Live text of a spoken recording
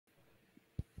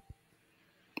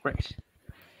Great.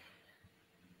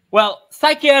 Well,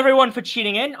 thank you everyone for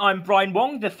tuning in. I'm Brian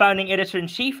Wong, the founding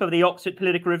editor-in-chief of the Oxford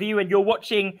Political Review, and you're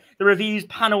watching the Review's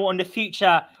panel on the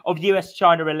future of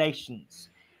US-China relations.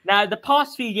 Now, the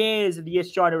past few years of the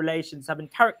US-China relations have been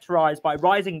characterized by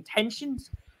rising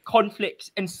tensions, conflicts,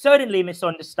 and certainly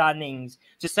misunderstandings,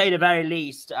 to say the very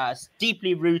least,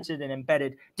 deeply rooted and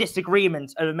embedded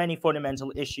disagreements over many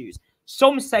fundamental issues.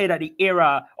 Some say that the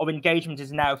era of engagement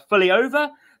is now fully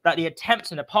over, that the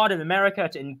attempts on the part of America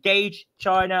to engage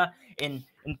China in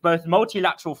both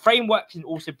multilateral frameworks and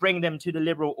also bring them to the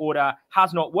liberal order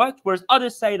has not worked, whereas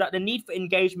others say that the need for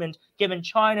engagement, given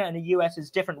China and the US's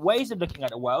different ways of looking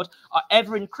at the world, are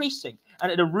ever increasing,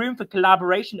 and that the room for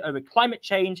collaboration over climate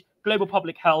change, global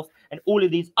public health, and all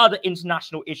of these other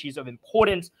international issues of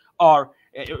importance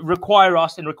require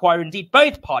us and require indeed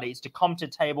both parties to come to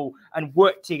the table and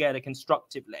work together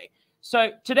constructively.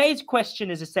 So today's question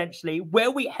is essentially, where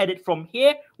are we headed from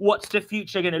here? What's the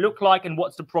future going to look like, and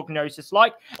what's the prognosis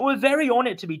like? And we're very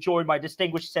honored to be joined by a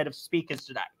distinguished set of speakers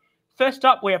today. First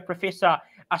up, we have Professor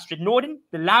Astrid Nordin,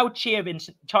 the Lao Chair of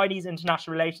Chinese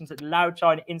International Relations at the Lao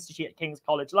China Institute at King's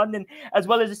College London, as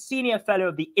well as a Senior Fellow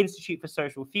of the Institute for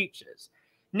Social Futures.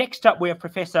 Next up, we have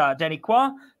Professor Denny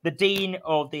Quah, the Dean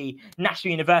of the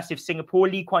National University of Singapore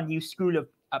Lee Kuan Yew School of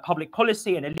Public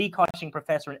Policy and a Lee Ka-shing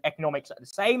Professor in Economics at the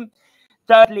same.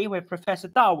 Thirdly, we have Professor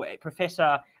Da Wei,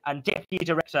 Professor and Deputy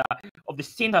Director of the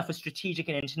Center for Strategic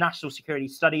and International Security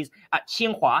Studies at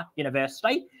Tsinghua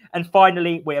University. And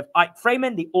finally, we have Eyck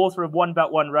Freymann, the author of One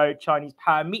Belt, One Road, Chinese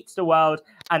Power Meets the World,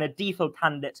 and a DPhil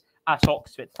candidate at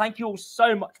Oxford. Thank you all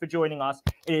so much for joining us.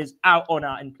 It is our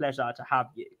honor and pleasure to have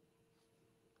you.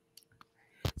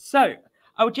 So,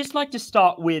 I would just like to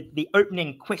start with the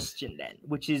opening question then,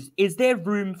 which is there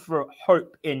room for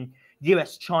hope in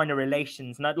US-China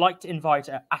relations? And I'd like to invite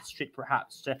Astrid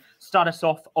perhaps to start us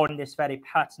off on this very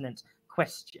pertinent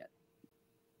question.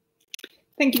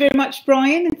 Thank you very much,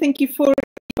 Brian, and thank you for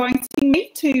inviting me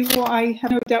to what I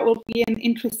have no doubt will be an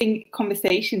interesting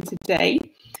conversation today.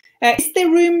 Is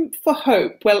there room for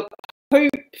hope? Well,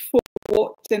 hope for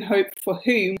what and hope for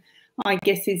whom, I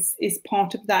guess, is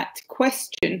part of that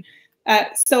question.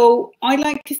 So I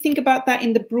like to think about that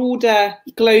in the broader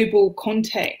global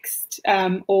context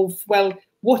of, well,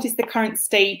 what is the current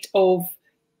state of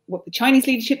what the Chinese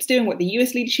leadership's doing, what the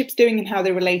US leadership's doing, and how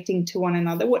they're relating to one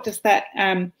another? What does that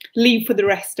leave for the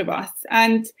rest of us?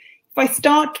 And if I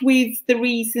start with the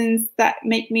reasons that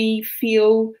make me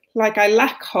feel like I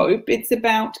lack hope, it's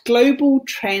about global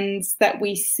trends that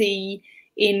we see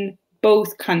in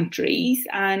both countries.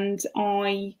 And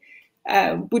I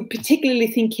would particularly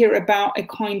think here about a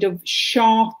kind of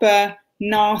sharper,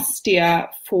 nastier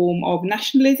form of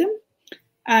nationalism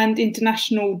and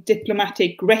international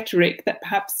diplomatic rhetoric that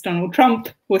perhaps Donald Trump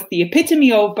was the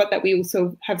epitome of, but that we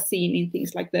also have seen in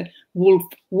things like the wolf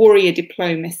warrior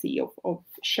diplomacy of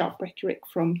sharp rhetoric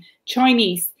from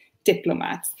Chinese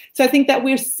diplomats. So I think that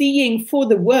we're seeing for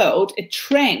the world a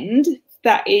trend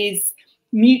that is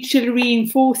mutually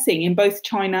reinforcing in both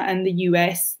China and the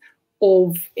US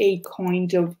of a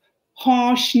kind of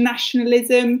harsh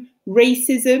nationalism,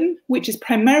 racism, which is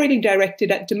primarily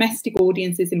directed at domestic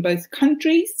audiences in both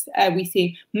countries. We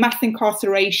see mass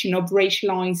incarceration of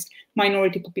racialized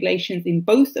minority populations in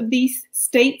both of these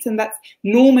states, and that's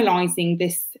normalizing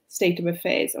this state of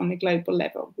affairs on a global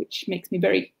level, which makes me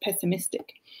very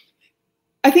pessimistic.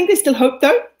 I think there's still hope,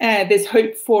 though. There's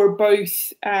hope for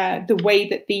both the way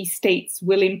that these states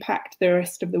will impact the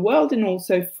rest of the world and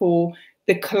also for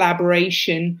the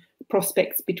collaboration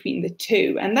prospects between the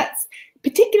two. And that's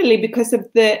particularly because of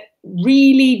the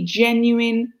really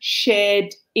genuine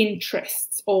shared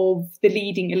interests of the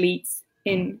leading elites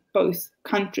in both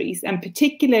countries. And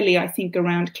particularly, I think,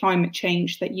 around climate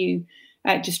change that you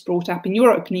just brought up in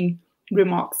your opening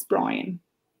remarks, Brian.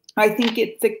 I think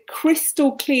it's a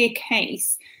crystal clear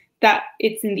case that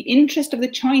it's in the interest of the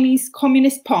Chinese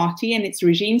Communist Party and its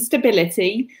regime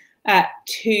stability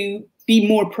to be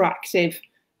more proactive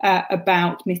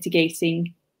about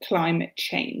mitigating climate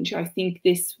change. I think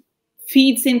this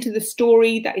feeds into the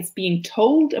story that is being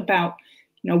told about,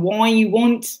 why you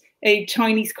want a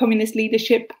Chinese communist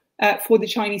leadership for the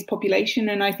Chinese population.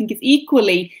 And I think it's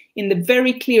equally in the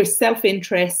very clear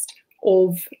self-interest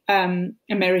of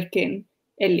American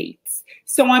elites.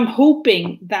 So I'm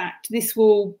hoping that this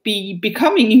will be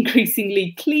becoming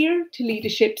increasingly clear to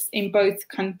leaderships in both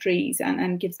countries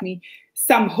and gives me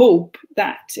some hope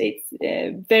that it's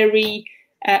very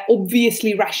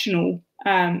obviously rational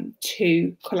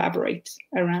to collaborate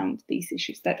around these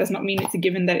issues. That does not mean it's a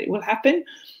given that it will happen,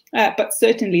 but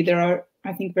certainly there are,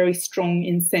 I think, very strong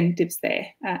incentives there,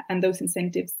 and those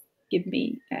incentives give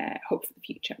me hope for the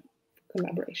future for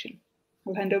collaboration.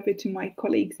 I'll hand over to my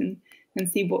colleagues and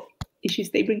see what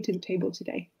issues they bring to the table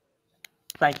today.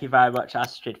 Thank you very much,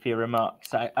 Astrid, for your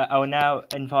remarks. I will now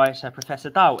invite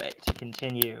Professor Eyck to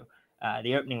continue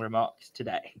the opening remarks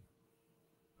today.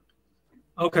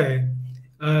 Okay.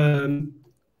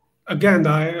 Again,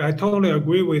 I totally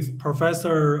agree with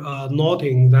Professor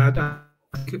Nordin that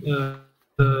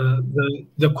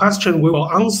the question we will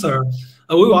answer,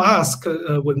 we will ask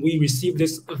when we receive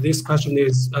this question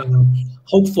is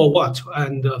hope for what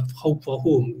and hope for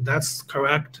whom. That's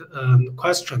correct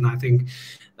question, I think.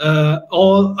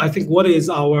 I think what is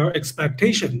our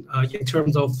expectation in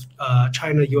terms of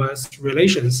China-US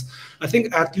relations? I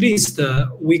think at least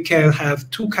we can have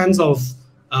two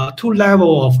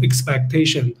level of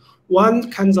expectation.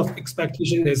 One kind of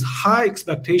expectation is high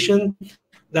expectation.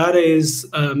 That is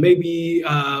maybe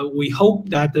we hope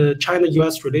that the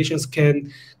China-US relations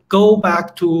can go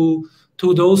back to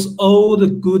those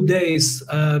old good days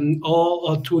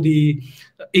or to the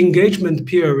engagement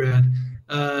period.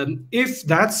 If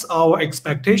that's our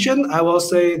expectation, I will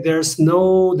say there's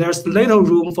little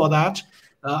room for that.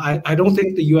 I don't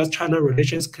think the US-China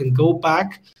relations can go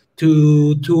back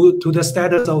to the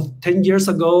status of 10 years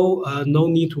ago. No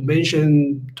need to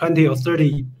mention 20 or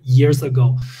 30 years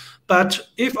ago. But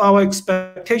if our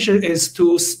expectation is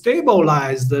to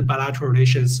stabilize the bilateral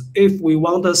relations, if we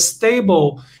want a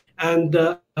stable and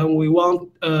we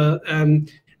want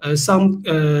some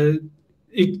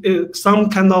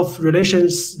kind of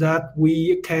relations that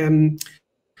we can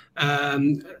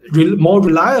more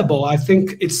reliable, I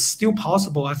think it's still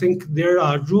possible. I think there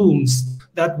are rooms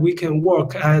that we can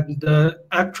work. And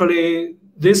actually,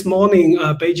 this morning,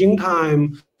 Beijing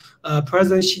time,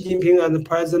 President Xi Jinping and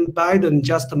President Biden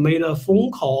just made a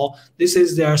phone call. This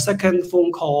is their second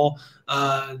phone call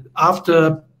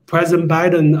after President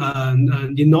Biden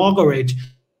inaugurated.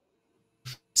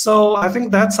 So I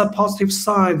think that's a positive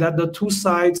sign that the two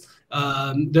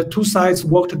sides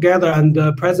work together. And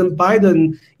President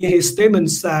Biden, in his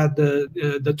statement, said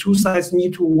the two sides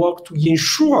need to work to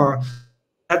ensure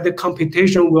that the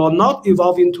competition will not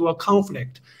evolve into a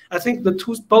conflict. I think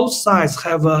both sides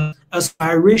have an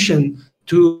aspiration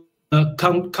to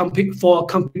compete for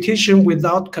competition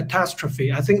without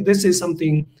catastrophe. I think this is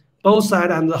something both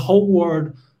sides and the whole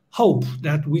world hope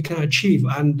that we can achieve.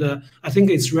 And I think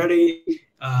it's really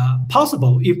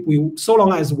possible if so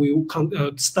long as we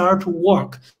start to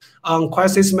work on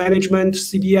crisis management,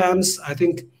 CBMs. I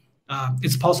think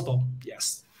it's possible.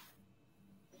 Yes.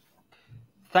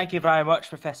 Thank you very much,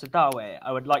 Professor Eyck. I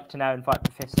would like to now invite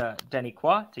Professor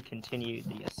Quah to continue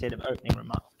the set of opening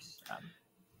remarks.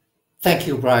 Thank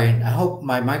you, Brian. I hope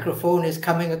my microphone is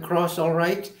coming across all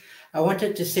right. I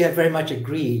wanted to say I very much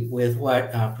agree with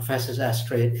what Professors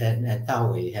Astrid and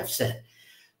Eyck have said.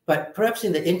 But perhaps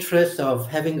in the interest of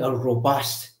having a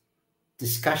robust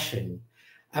discussion,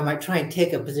 I might try and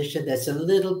take a position that's a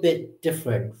little bit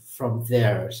different from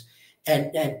theirs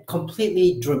and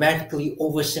completely dramatically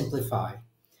oversimplify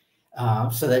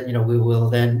so that we will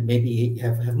then maybe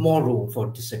have more room for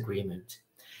disagreement.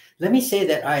 Let me say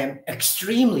that I am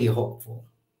extremely hopeful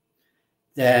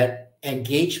that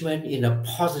engagement in a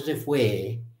positive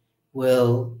way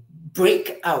will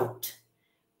break out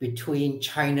between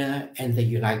China and the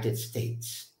United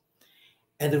States.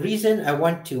 And the reason I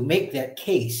want to make that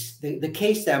case, the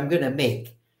case that I'm going to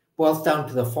make, boils down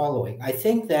to the following. I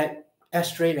think that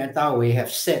Astrid and Eyck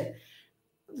have said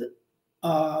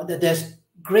that there's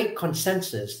great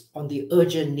consensus on the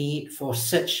urgent need for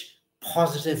such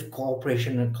positive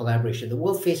cooperation and collaboration. The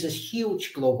world faces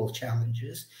huge global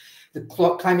challenges. The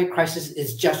climate crisis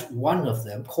is just one of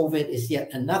them. COVID is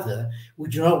yet another. We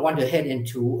do not want to head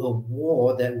into a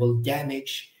war that will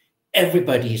damage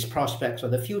everybody's prospects for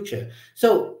the future.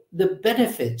 So the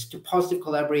benefits to positive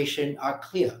collaboration are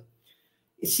clear.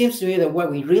 It seems to me that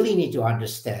what we really need to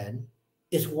understand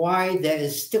is why there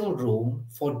is still room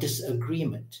for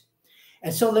disagreement.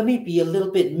 And so let me be a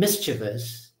little bit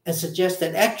mischievous and suggest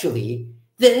that actually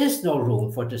there is no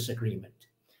room for disagreement.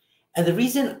 And the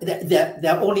reason that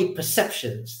there are only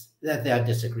perceptions that there are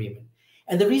disagreement.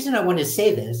 And the reason I want to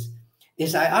say this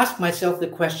is I ask myself the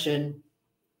question,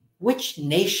 which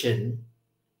nation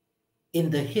in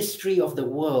the history of the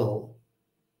world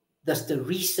does the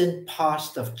recent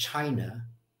past of China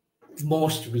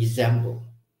most resemble?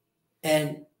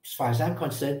 And as far as I'm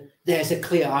concerned, there's a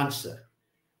clear answer.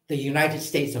 The United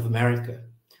States of America,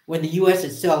 when the US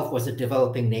itself was a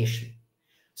developing nation.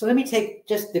 So let me take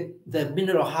just the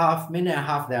minute and a half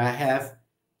that I have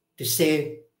to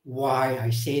say why I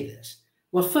say this.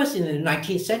 Well, first, in the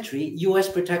 19th century, US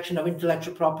protection of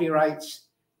intellectual property rights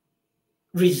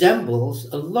resembles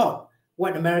a lot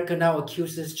what America now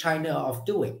accuses China of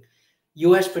doing.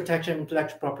 US protection of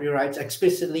intellectual property rights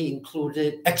explicitly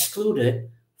excluded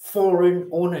foreign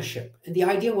ownership. And the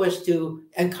idea was to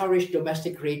encourage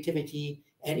domestic creativity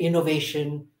and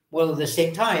innovation, while at the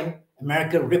same time,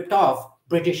 America ripped off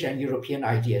British and European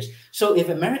ideas. So if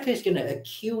America is going to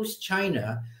accuse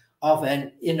China of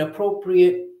an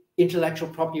inappropriate intellectual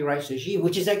property rights regime,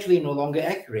 which is actually no longer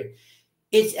accurate,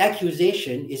 its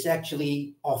accusation is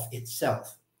actually of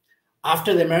itself.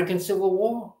 After the American Civil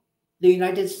War, the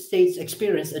United States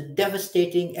experienced a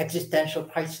devastating existential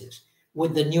crisis.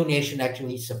 Would the new nation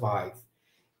actually survive?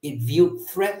 It viewed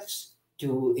threats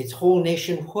to its whole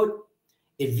nationhood.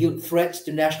 It viewed threats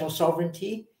to national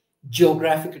sovereignty.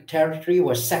 Geographic territory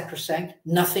was sacrosanct.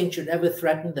 Nothing should ever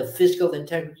threaten the physical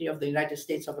integrity of the United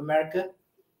States of America.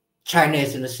 China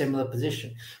is in a similar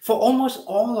position. For almost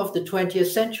all of the 20th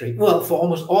century, well, for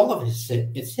almost all of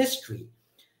its history,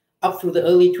 up through the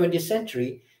early 20th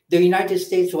century, the United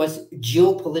States was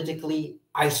geopolitically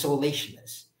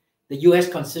isolationist. The US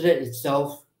considered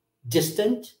itself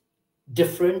distant,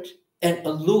 different, and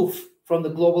aloof from the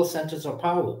global centers of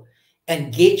power.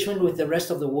 Engagement with the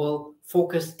rest of the world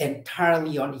focused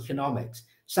entirely on economics,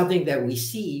 something that we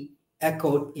see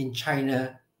echoed in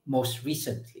China most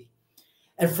recently.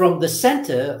 And from the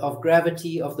center of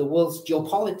gravity of the world's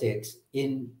geopolitics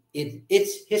in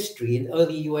its history, in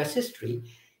early US history,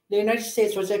 the United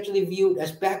States was actually viewed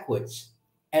as backwards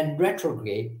and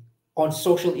retrograde on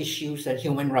social issues and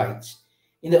human rights.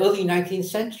 In the early 19th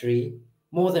century,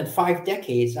 more than 5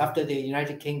 decades after the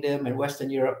United Kingdom and Western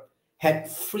Europe had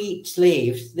freed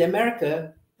slaves,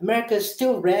 America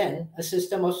still ran a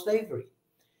system of slavery.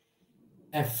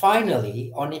 And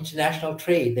finally, on international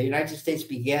trade, the United States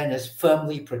began as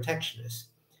firmly protectionist.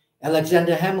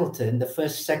 Alexander Hamilton, the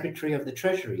first Secretary of the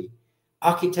Treasury,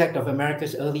 architect of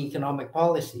America's early economic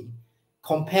policy,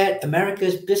 compared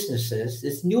America's businesses,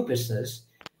 this new business,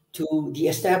 to the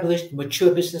established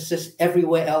mature businesses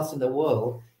everywhere else in the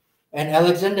world. And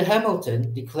Alexander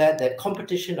Hamilton declared that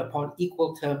competition upon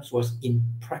equal terms was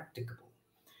impracticable.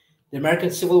 The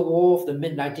American Civil War of the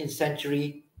mid-19th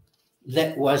century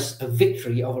was a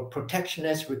victory of a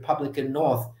protectionist Republican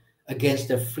North against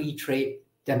a free trade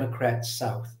Democrat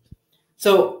South.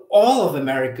 So all of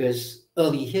America's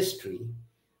early history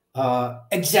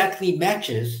exactly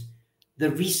matches the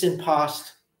recent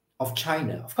past of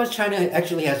China. Of course, China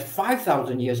actually has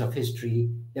 5,000 years of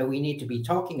history that we need to be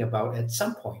talking about at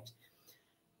some point.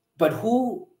 But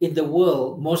who in the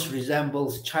world most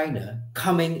resembles China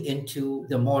coming into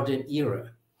the modern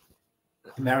era?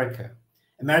 America.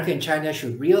 America and China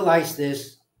should realize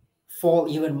this, fall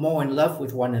even more in love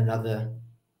with one another,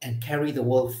 and carry the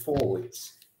world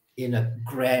forwards in a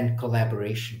grand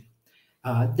collaboration.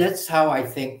 That's how I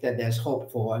think that there's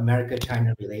hope for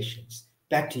America-China relations.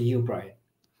 Back to you, Brian.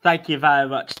 Thank you very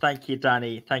much. Thank you,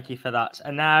 Danny. Thank you for that.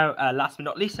 And now, last but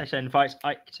not least, I shall invite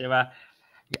Eyck to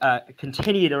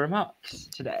continue the remarks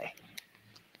today.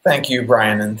 Thank you,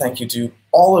 Brian, and thank you to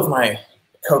all of my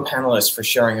co-panelists for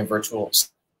sharing a virtual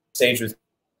stage with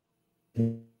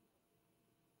me.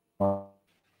 I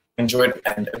enjoyed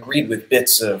and agreed with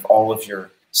bits of all of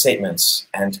your statements,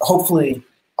 and hopefully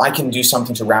I can do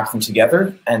something to wrap them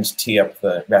together and tee up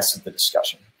the rest of the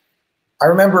discussion. I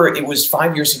remember it was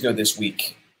 5 years ago this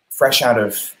week, fresh out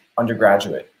of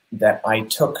undergraduate, that I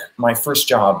took my first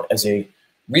job as a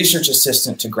research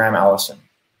assistant to Graham Allison,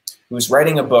 who was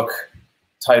writing a book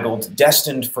titled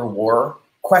Destined for War, ?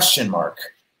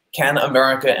 Can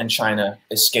America and China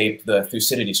Escape the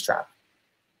Thucydides Trap?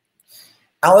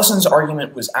 Allison's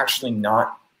argument was actually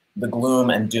not the gloom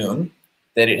and doom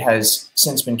that it has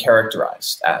since been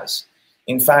characterized as.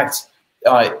 In fact,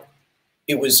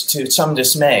 it was to some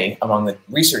dismay among the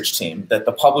research team that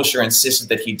the publisher insisted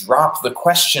that he drop the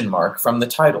question mark from the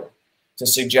title to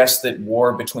suggest that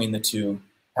war between the two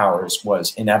powers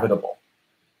was inevitable.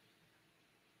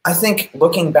 I think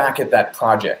looking back at that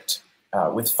project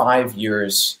with 5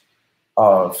 years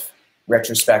of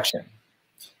retrospection,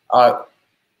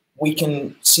 we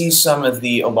can see some of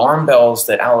the alarm bells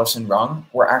that Allison rung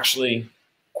were actually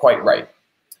quite right.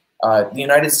 The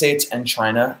United States and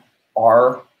China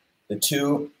are the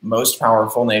two most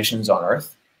powerful nations on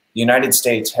Earth. The United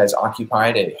States has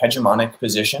occupied a hegemonic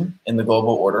position in the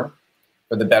global order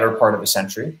for the better part of a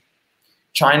century.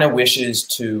 China wishes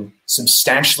to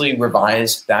substantially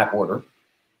revise that order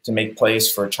to make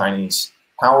place for Chinese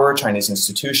power, Chinese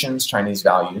institutions, Chinese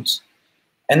values.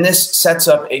 And this sets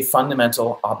up a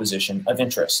fundamental opposition of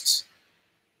interests.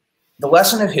 The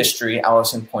lesson of history,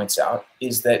 Allison points out,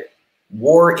 is that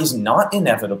war is not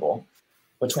inevitable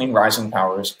between rising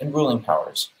powers and ruling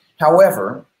powers.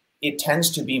 However, it tends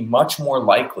to be much more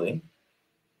likely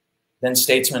than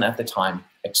statesmen at the time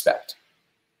expect.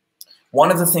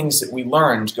 One of the things that we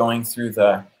learned going through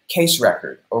the case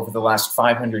record over the last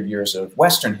 500 years of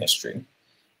Western history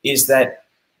is that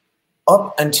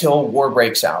up until war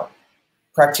breaks out,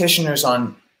 practitioners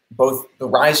on both the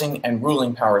rising and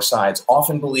ruling power sides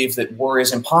often believe that war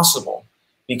is impossible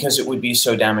because it would be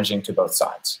so damaging to both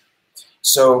sides.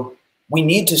 So we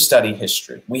need to study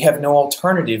history. We have no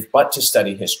alternative but to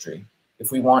study history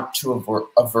if we want to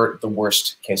avert the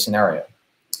worst case scenario.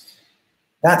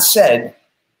 That said,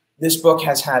 this book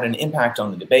has had an impact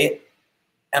on the debate,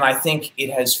 and I think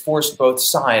it has forced both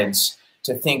sides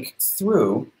to think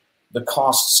through the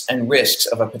costs and risks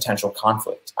of a potential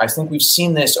conflict. I think we've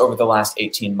seen this over the last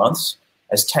 18 months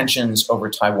as tensions over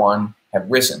Taiwan have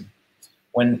risen.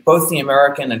 When both the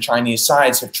American and Chinese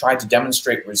sides have tried to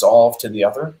demonstrate resolve to the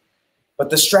other, but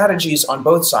the strategies on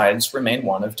both sides remain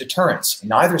one of deterrence.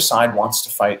 Neither side wants to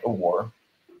fight a war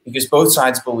because both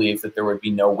sides believe that there would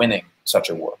be no winning such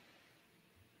a war.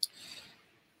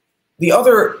 The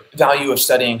other value of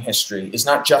studying history is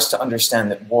not just to understand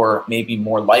that war may be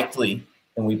more likely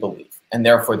than we believe, and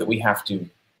therefore that we have to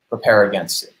prepare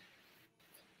against it.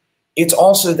 It's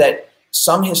also that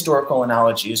some historical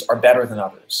analogies are better than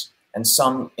others, and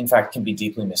some, in fact, can be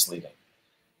deeply misleading.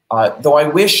 Though I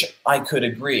wish I could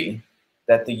agree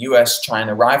that the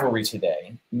US-China rivalry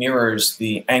today mirrors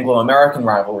the Anglo-American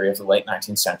rivalry of the late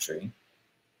 19th century,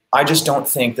 I just don't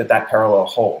think that that parallel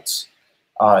holds.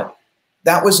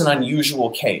 That was an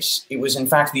unusual case. It was, in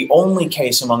fact, the only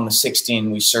case among the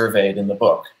 16 we surveyed in the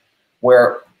book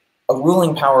where a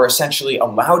ruling power essentially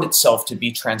allowed itself to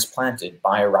be transplanted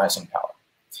by a rising power.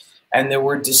 And there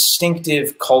were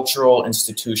distinctive cultural,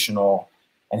 institutional,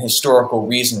 and historical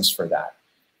reasons for that.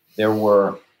 There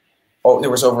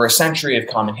was over a century of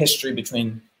common history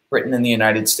between Britain and the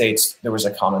United States. There was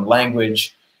a common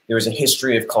language. There was a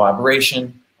history of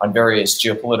collaboration on various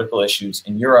geopolitical issues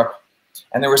in Europe.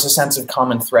 And there was a sense of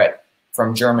common threat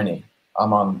from Germany,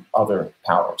 among other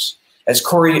powers. As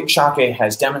Kori Shake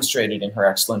has demonstrated in her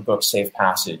excellent book, Safe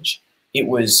Passage, it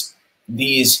was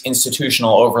these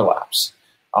institutional overlaps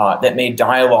that made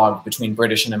dialogue between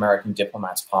British and American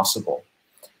diplomats possible.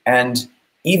 And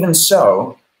even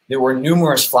so, there were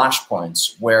numerous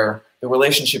flashpoints where the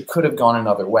relationship could have gone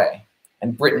another way.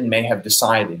 And Britain may have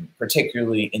decided,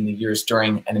 particularly in the years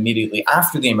during and immediately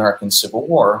after the American Civil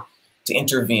War, to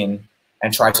intervene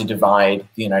and try to divide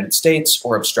the United States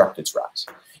or obstruct its rise.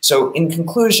 So in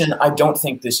conclusion, I don't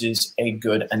think this is a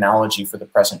good analogy for the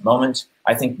present moment.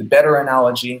 I think the better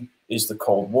analogy is the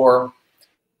Cold War,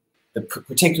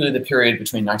 particularly the period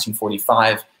between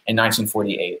 1945 and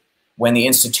 1948, when the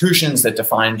institutions that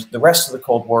defined the rest of the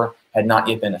Cold War had not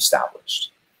yet been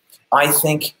established. I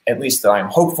think, at least that I'm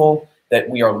hopeful, that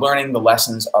we are learning the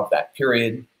lessons of that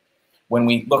period. When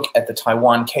we look at the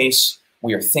Taiwan case,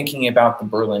 we are thinking about the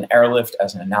Berlin airlift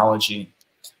as an analogy.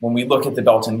 When we look at the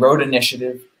Belt and Road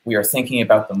Initiative, we are thinking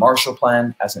about the Marshall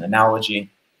Plan as an analogy.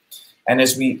 And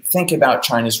as we think about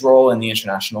China's role in the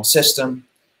international system,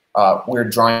 we're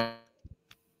drawing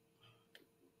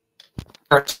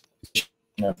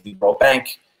the World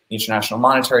Bank, the International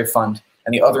Monetary Fund,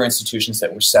 and the other institutions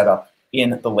that were set up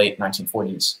in the late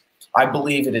 1940s. I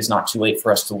believe it is not too late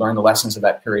for us to learn the lessons of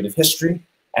that period of history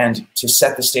and to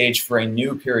set the stage for a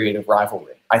new period of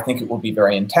rivalry. I think it will be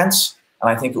very intense, and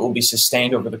I think it will be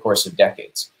sustained over the course of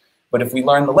decades. But if we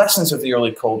learn the lessons of the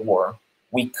early Cold War,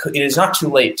 it is not too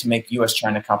late to make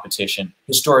US-China competition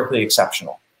historically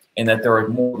exceptional, in that there are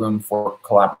more room for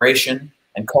collaboration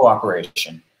and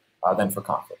cooperation than for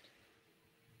conflict.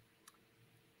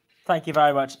 Thank you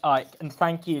very much, Eyck, and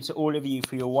thank you to all of you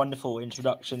for your wonderful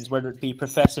introductions, whether it be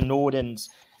Professor Nordin's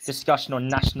discussion on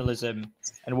nationalism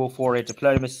and wolf warrior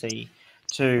diplomacy,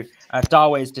 to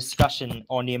Dawei's discussion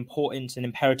on the importance and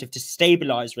imperative to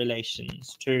stabilize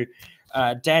relations, to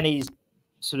Danny's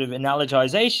sort of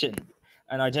analogization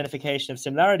and identification of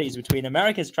similarities between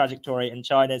America's trajectory and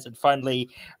China's, and finally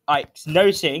Eyck's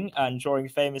noting and drawing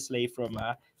famously from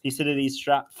Thucydides'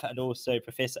 trap, and also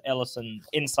Professor Ellison's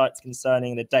insights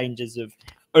concerning the dangers of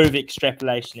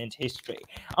over-extrapolation into history.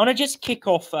 I want to just kick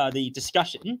off the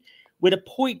discussion with a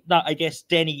point that I guess,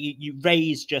 Danny, you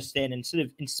raised just then and sort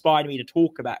of inspired me to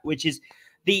talk about, which is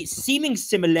the seeming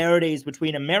similarities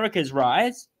between America's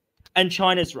rise and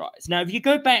China's rise. Now, if you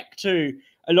go back to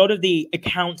a lot of the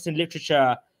accounts and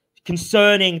literature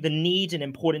concerning the need and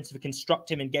importance of a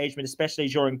constructive engagement, especially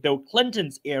during Bill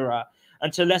Clinton's era,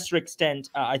 and to a lesser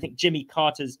extent, I think Jimmy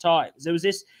Carter's times, there was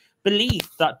this belief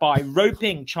that by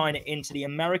roping China into the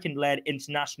American-led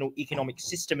international economic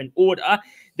system and order,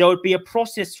 there would be a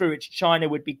process through which China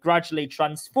would be gradually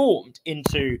transformed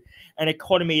into an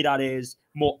economy that is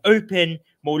more open,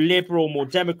 more liberal, more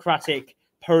democratic,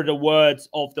 per the words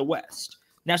of the West.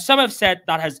 Now, some have said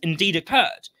that has indeed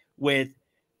occurred with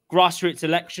grassroots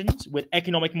elections, with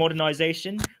economic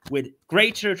modernization, with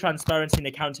greater transparency and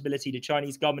accountability to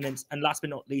Chinese governance, and last but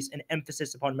not least, an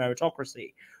emphasis upon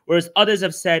meritocracy. Whereas others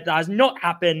have said that has not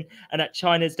happened and that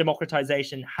China's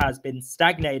democratization has been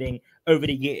stagnating over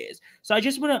the years. So I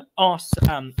just want to ask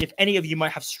if any of you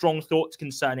might have strong thoughts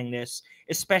concerning this,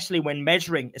 especially when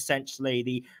measuring essentially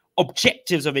the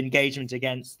objectives of engagement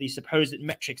against the supposed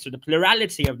metrics or the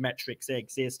plurality of metrics that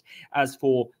exist as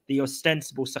for the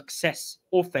ostensible success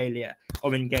or failure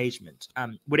of engagement.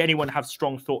 Would anyone have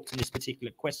strong thoughts on this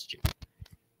particular question?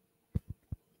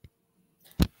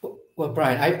 Well,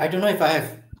 Brian, I don't know if I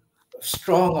have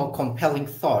strong or compelling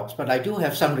thoughts, but I do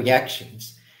have some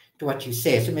reactions to what you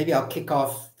say. So maybe I'll kick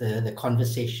off the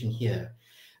conversation here.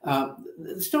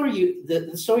 The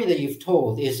story that you've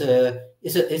told is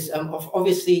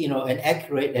obviously, you know, an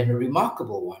accurate and a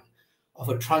remarkable one of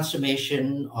a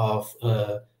transformation of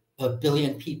a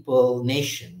billion people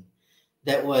nation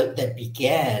that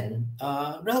began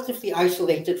relatively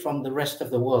isolated from the rest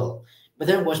of the world, but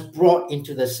then was brought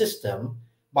into the system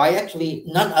by actually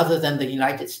none other than the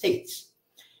United States.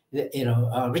 You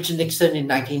know, Richard Nixon in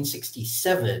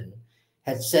 1967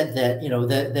 had said that, you know,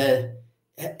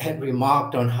 had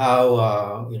remarked on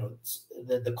how you know,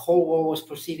 the Cold War was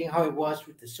proceeding, how it was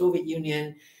with the Soviet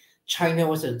Union. China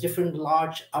was a different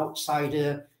large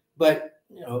outsider, but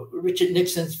you know, Richard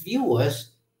Nixon's view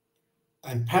was,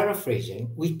 I'm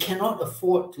paraphrasing, we cannot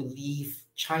afford to leave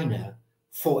China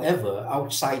forever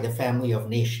outside the family of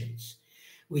nations.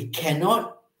 We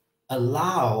cannot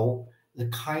allow the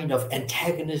kind of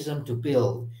antagonism to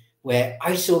build where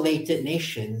isolated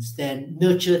nations then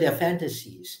nurture their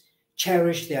fantasies,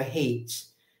 cherish their hates,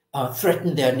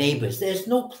 threaten their neighbors. There's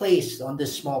no place on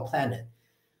this small planet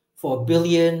for a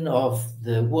billion of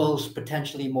the world's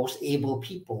potentially most able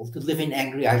people to live in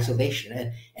angry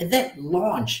isolation. And that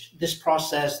launched this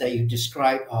process that you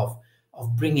described of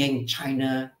bringing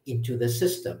China into the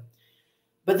system.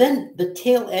 But then the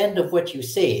tail end of what you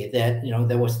say, that, you know,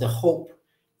 there was the hope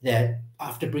that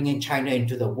after bringing China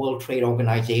into the World Trade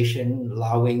Organization,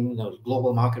 allowing the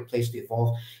global marketplace to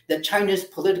evolve, that China's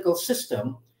political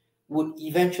system would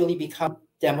eventually become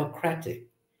democratic.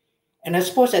 And I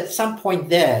suppose at some point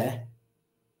there,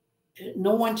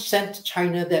 no one sent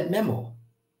China that memo.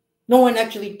 No one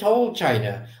actually told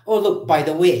China, oh, look, by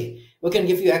the way, we're going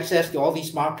to give you access to all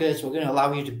these markets. We're going to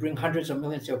allow you to bring hundreds of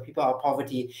millions of people out of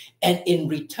poverty. And in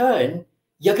return,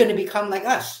 you're going to become like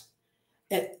us.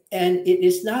 And it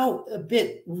is now a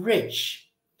bit rich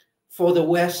for the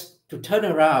West to turn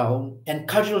around and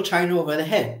cudgel China over the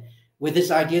head with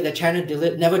this idea that China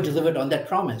never delivered on that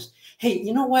promise. Hey,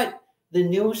 you know what? The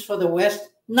news for the West,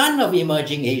 none of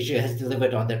emerging Asia has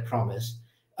delivered on that promise.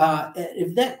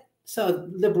 If that sort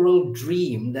of liberal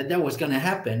dream that was going to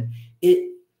happen,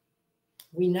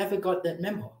 we never got that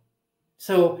memo.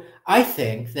 So I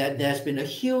think that there's been a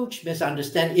huge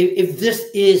misunderstanding. If this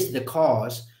is the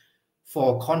cause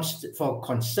for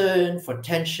concern, for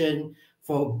tension,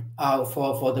 for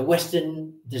the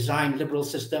Western designed liberal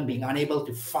system being unable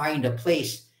to find a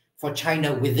place for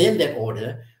China within that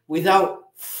order without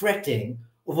fretting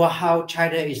over how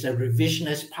China is a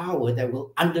revisionist power that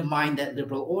will undermine that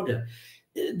liberal order.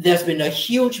 There's been a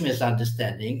huge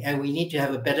misunderstanding, and we need to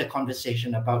have a better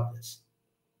conversation about this.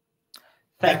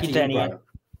 Thank you, Denny.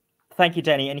 Thank you,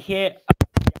 Denny. And here,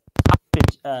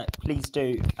 please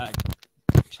do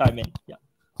chime in. Yeah.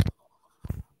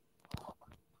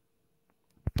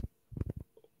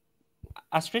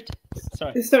 Astrid?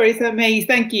 Sorry, it's me.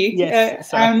 Thank you. Yes,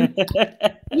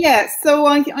 yeah, so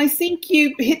I think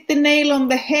you hit the nail on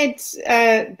the head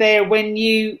there when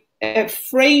you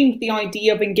framed the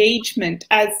idea of engagement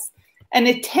as an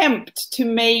attempt to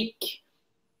make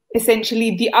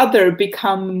essentially the other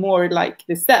become more like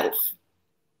the self.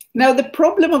 Now, the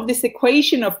problem of this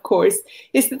equation, of course,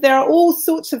 is that there are all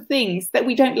sorts of things that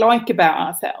we don't like about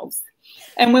ourselves.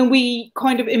 And when we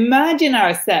kind of imagine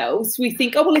ourselves, we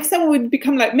think, oh, well, if someone would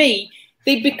become like me,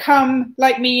 they'd become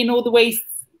like me in all the ways,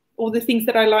 all the things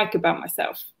that I like about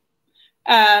myself.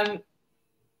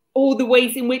 All the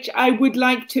ways in which I would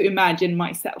like to imagine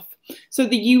myself. So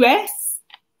the US,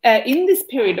 in this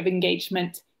period of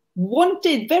engagement,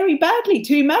 wanted very badly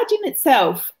to imagine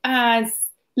itself as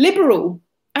liberal,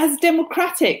 as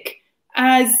democratic,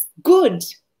 as good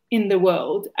in the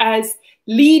world, as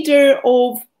leader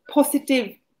of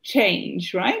positive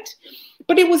change, right?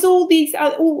 But it was all these,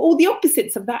 all the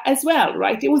opposites of that as well,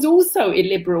 right? It was also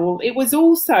illiberal. It was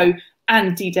also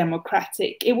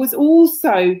anti-democratic. It was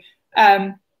also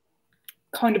kind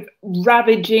of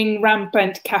ravaging,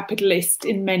 rampant capitalist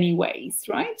in many ways,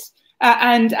 right?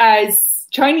 And as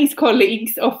Chinese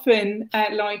colleagues often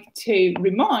like to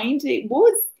remind, it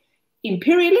was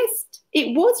imperialist,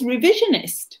 it was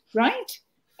revisionist, right?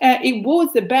 It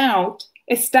was about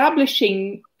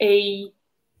establishing a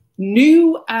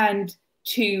new and,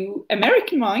 to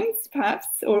American minds perhaps,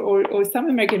 or some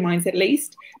American minds at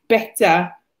least,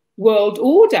 better world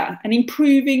order and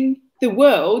improving the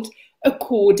world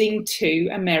according to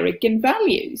American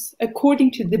values, according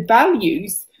to the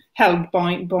values held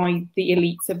by the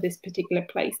elites of this particular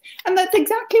place. And that's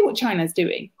exactly what China's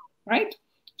doing, right?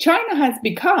 China has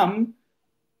become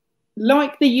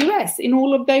like the US in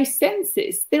all of those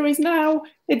senses. There is now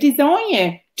a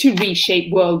desire to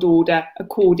reshape world order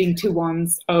according to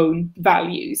one's own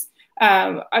values.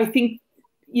 I think,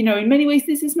 you know, in many ways,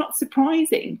 this is not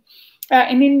surprising.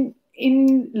 And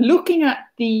in looking at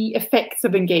the effects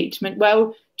of engagement,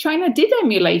 well, China did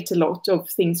emulate a lot of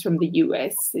things from the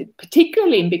US,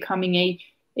 particularly in becoming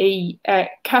a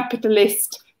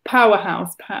capitalist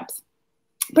powerhouse, perhaps.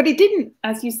 But it didn't,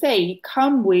 as you say,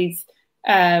 come with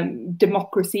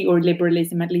democracy or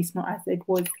liberalism, at least not as it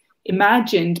was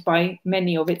imagined by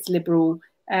many of its liberal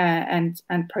and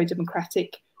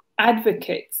pro-democratic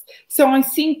advocates. So I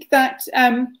think that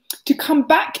to come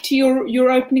back to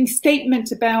your opening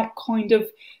statement about kind of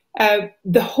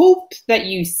the hope that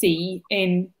you see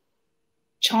in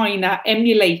China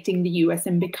emulating the US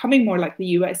and becoming more like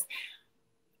the US,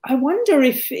 I wonder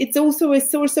if it's also a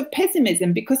source of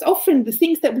pessimism, because often the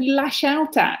things that we lash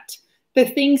out at, the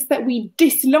things that we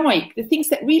dislike, the things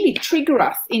that really trigger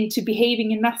us into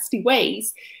behaving in nasty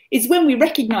ways, is when we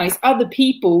recognize other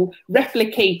people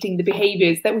replicating the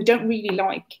behaviors that we don't really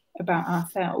like about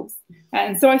ourselves.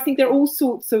 And so I think there are all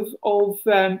sorts of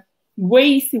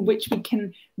ways in which we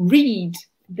can read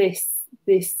this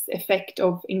effect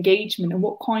of engagement and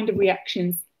what kind of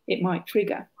reactions it might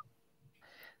trigger.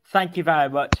 Thank you very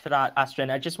much for that, Astrid.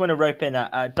 I just want to rope in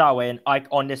Dawei and Eyck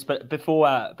on this, but before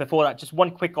that, just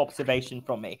one quick observation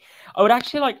from me. I would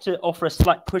actually like to offer a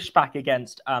slight pushback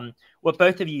against what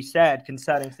both of you said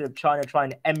concerning sort of China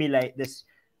trying to emulate this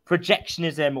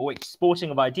projectionism or exporting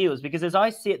of ideals, because as I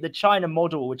see it, the China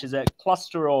model, which is a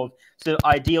cluster of sort of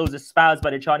ideals espoused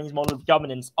by the Chinese model of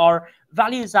governance, are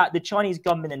values that the Chinese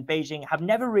government in Beijing have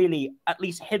never really, at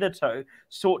least hitherto,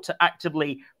 sought to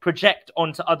actively project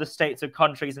onto other states or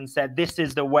countries and said, this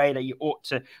is the way that you ought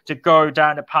to go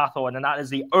down the path on, and that is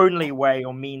the only way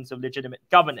or means of legitimate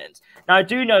governance. Now, I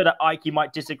do know that Eyck, you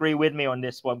might disagree with me on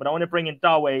this one, but I want to bring in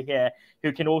Dawei here,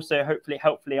 who can also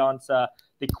hopefully answer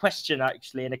the question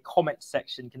actually in a comment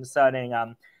section concerning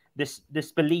this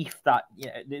belief that, you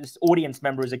know, this audience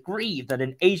member is aggrieved that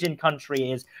an Asian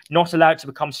country is not allowed to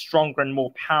become stronger and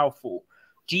more powerful.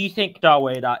 Do you think,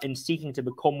 Dawei, that in seeking to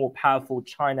become more powerful,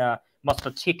 China must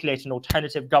articulate an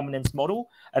alternative governance model?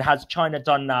 And has China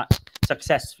done that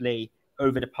successfully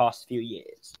over the past few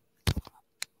years?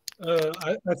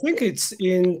 I think it's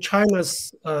in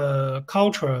China's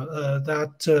culture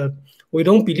that we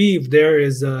don't believe there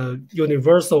is a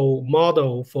universal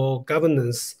model for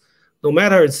governance, no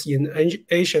matter it's in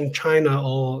ancient China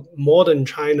or modern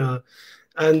China.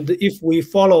 And if we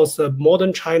follow the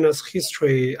modern China's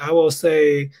history, I will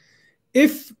say,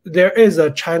 if there is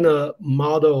a China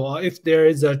model, or if there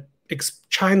is a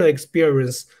China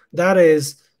experience, that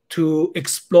is to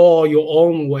explore your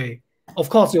own way. Of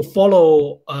course, you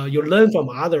follow, you learn from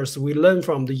others. We learn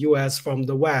from the US, from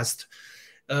the West,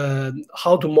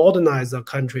 how to modernize a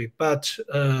country. But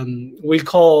we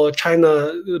call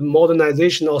China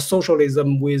modernization or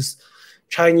socialism with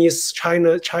Chinese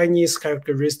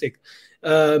characteristic.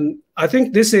 I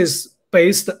think this is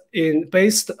based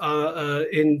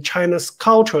in China's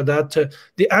culture that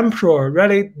the emperor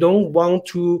really don't want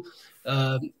to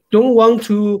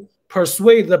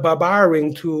persuade the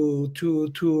barbarian to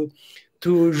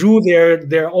rule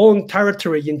their own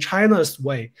territory in China's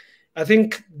way. I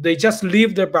think they just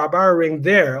leave the barbarian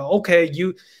there. Okay,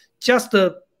 you just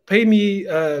pay me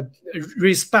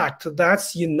respect.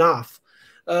 That's enough.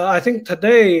 I think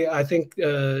today,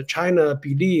 China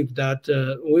believe that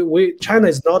China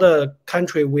is not a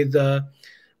country with a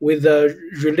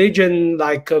religion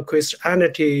like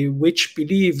Christianity, which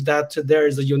believe that there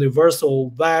is a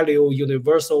universal value,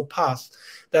 universal path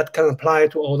that can apply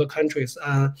to all the countries.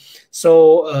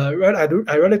 So I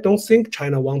really don't think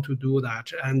China want to do that,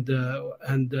 and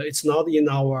it's not in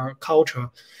our culture.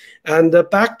 And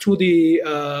back to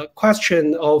the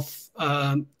question of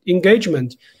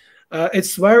engagement,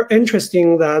 it's very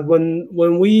interesting that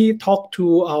when we talk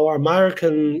to our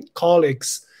American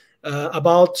colleagues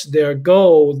about their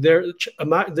goal,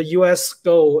 the U.S.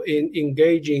 goal in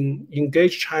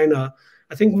engage China,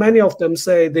 I think many of them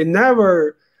say they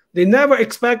never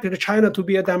expected China to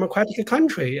be a democratic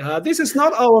country. This is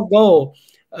not our goal.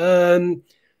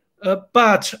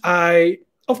 But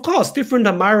of course, different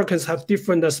Americans have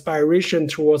different aspiration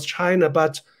towards China,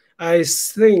 but I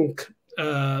think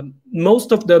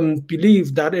most of them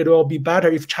believe that it will be better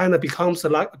if China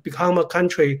become a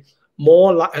country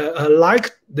more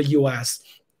like the US.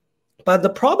 But the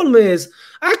problem is,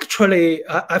 actually,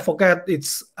 I forget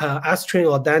it's Astrid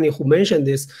or Danny who mentioned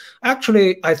this.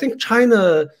 Actually, I think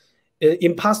China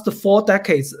in past 4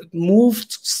 decades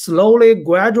moved slowly,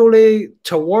 gradually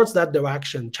towards that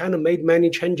direction. China made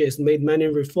many changes, made many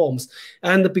reforms,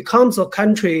 and becomes a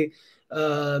country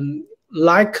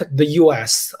like the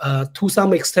US. To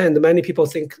some extent, many people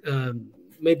think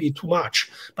maybe too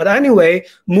much. But anyway,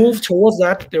 move towards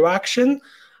that direction.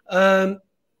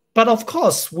 But of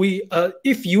course,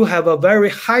 if you have a very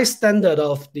high standard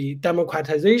of the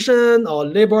democratization or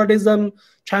liberalism,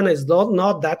 China is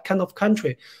not that kind of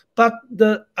country. But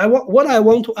what I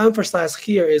want to emphasize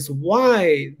here is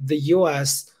why the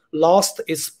US lost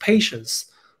its patience.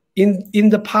 In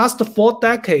the past 4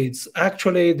 decades,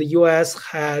 actually, the US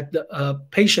had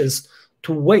patience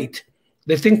to wait.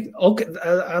 They think, okay,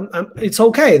 it's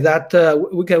okay that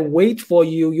we can wait for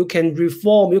you. You can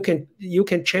reform. You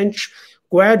can change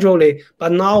gradually.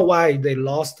 But now, why they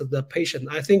lost the patience?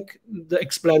 I think my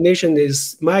explanation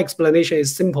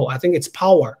is simple. I think it's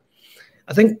power.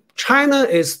 I think China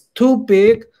is too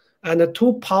big and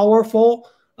too powerful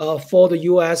for the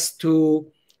US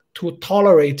to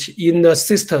tolerate in a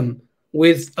system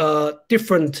with a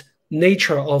different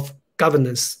nature of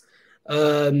governance.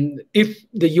 If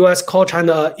the US call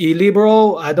China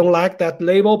illiberal, I don't like that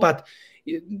label, but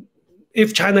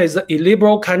if China is an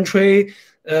illiberal country,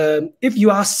 if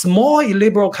you are a small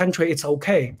illiberal country, it's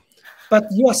okay. But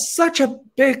you are such a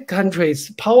big country,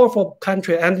 powerful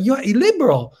country, and you are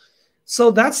illiberal. So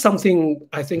that's something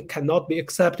I think cannot be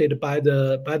accepted by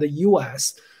the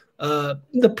US.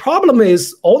 The problem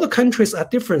is all the countries are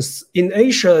different. In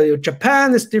Asia,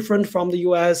 Japan is different from the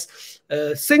US.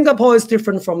 Singapore is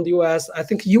different from the US. I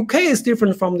think UK is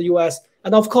different from the US.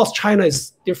 And of course, China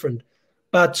is different.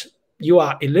 But you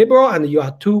are illiberal and you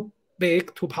are too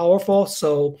big, too powerful.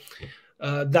 So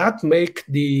that make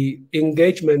the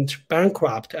engagement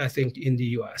bankrupt, I think, in the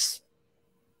US.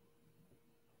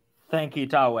 Thank you,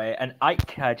 Dawei. And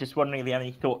Eyck, just wondering if you have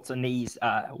any thoughts on these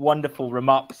wonderful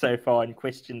remarks so far and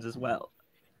questions as well.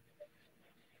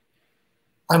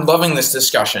 I'm loving this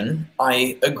discussion.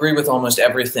 I agree with almost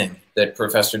everything that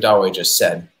Professor Dawei just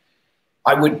said.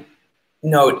 I would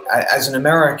note, as an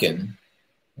American,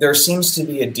 there seems to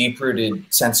be a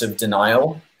deep-rooted sense of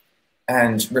denial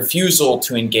and refusal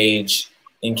to engage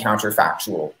in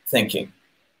counterfactual thinking,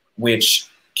 which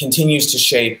continues to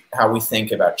shape how we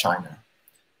think about China,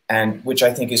 and which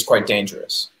I think is quite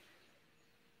dangerous.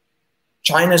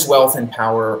 China's wealth and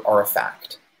power are a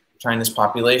fact. China's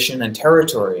population and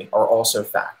territory are also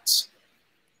facts.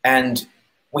 And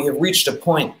we have reached a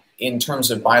point in terms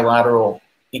of bilateral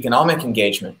economic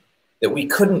engagement that we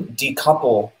couldn't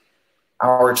decouple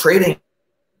our trading,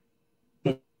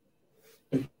 even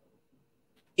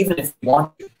if we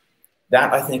want to.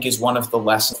 That, I think, is one of the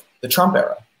lessons of the Trump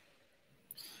era.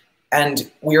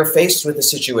 And we are faced with a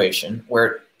situation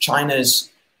where China's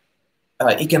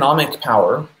economic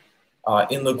power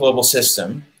in the global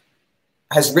system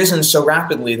has risen so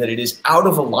rapidly that it is out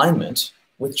of alignment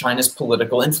with China's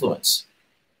political influence.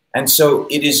 And so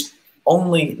it is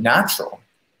only natural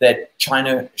that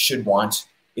China should want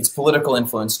its political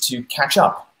influence to catch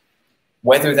up,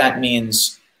 whether that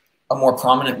means a more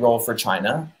prominent role for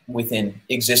China within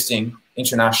existing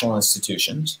international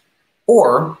institutions,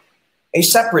 or a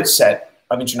separate set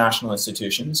of international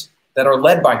institutions that are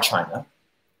led by China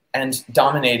and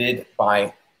dominated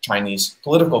by Chinese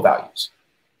political values.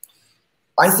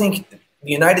 I think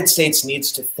the United States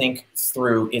needs to think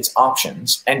through its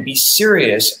options and be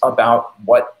serious about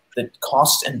what the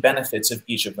costs and benefits of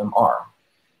each of them are.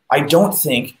 I don't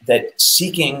think that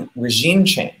seeking regime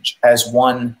change, as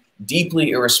one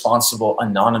deeply irresponsible,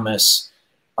 anonymous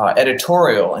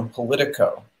editorial in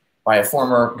Politico by a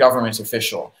former government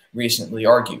official recently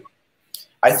argued,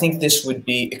 I think this would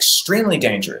be extremely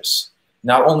dangerous,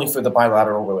 not only for the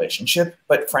bilateral relationship,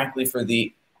 but frankly for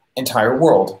the entire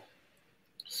world.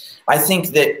 I think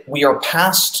that we are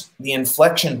past the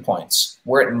inflection points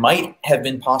where it might have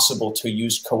been possible to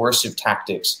use coercive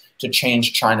tactics to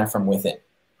change China from within.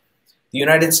 The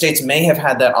United States may have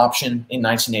had that option in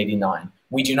 1989.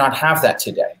 We do not have that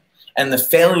today. And the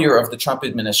failure of the Trump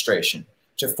administration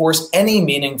to force any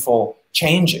meaningful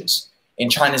changes in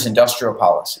China's industrial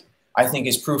policy, I think,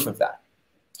 is proof of that.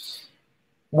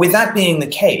 With that being the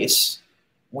case,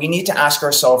 we need to ask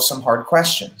ourselves some hard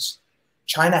questions.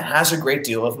 China has a great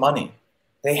deal of money.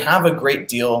 They have a great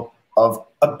deal of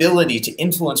ability to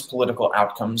influence political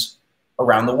outcomes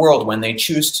around the world when they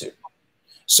choose to.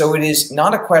 So it is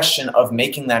not a question of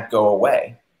making that go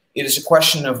away. It is a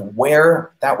question of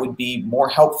where that would be more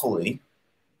helpfully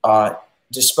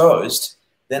disposed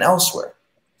than elsewhere.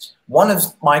 One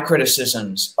of my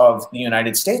criticisms of the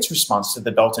United States' response to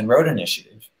the Belt and Road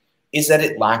Initiative is that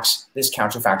it lacks this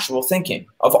counterfactual thinking.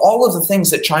 Of all of the things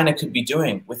that China could be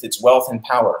doing with its wealth and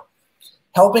power,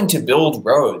 helping to build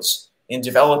roads in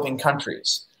developing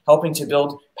countries, helping to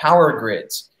build power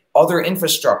grids, other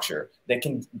infrastructure that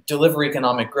can deliver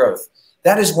economic growth,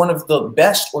 that is one of the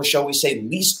best, or shall we say,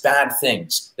 least bad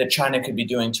things that China could be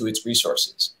doing to its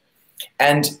resources.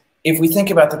 And if we think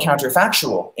about the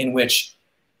counterfactual, in which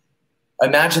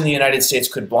imagine the United States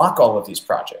could block all of these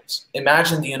projects.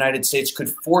 Imagine the United States could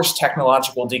force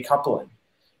technological decoupling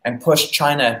and push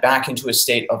China back into a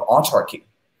state of autarky.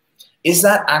 Is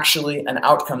that actually an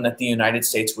outcome that the United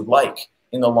States would like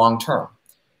in the long term?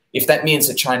 If that means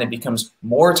that China becomes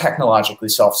more technologically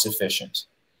self-sufficient,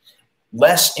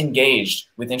 less engaged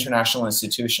with international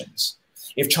institutions,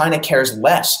 if China cares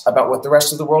less about what the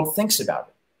rest of the world thinks about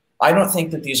it, I don't think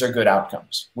that these are good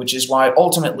outcomes, which is why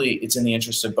ultimately it's in the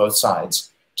interest of both sides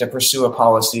to pursue a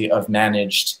policy of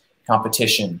managed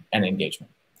competition and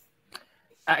engagement.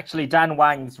 Actually, Dan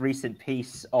Wang's recent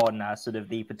piece on sort of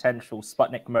the potential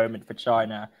Sputnik moment for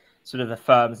China sort of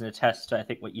affirms and attests to, I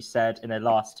think, what you said in the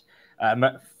last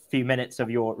few minutes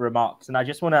of your remarks. And I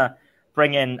just want to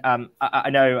bring in, I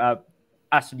know,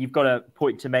 Astrid, you've got a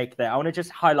point to make there. I want to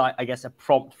just highlight, I guess, a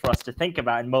prompt for us to think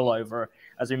about and mull over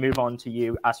as we move on to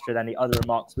you, Astrid, and the other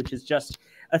remarks, which is just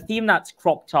a theme that's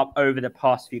cropped up over the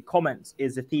past few comments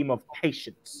is the theme of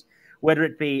patience. Whether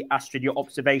it be, Astrid, your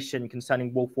observation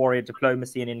concerning wolf warrior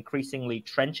diplomacy and increasingly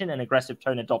trenchant and aggressive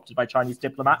tone adopted by Chinese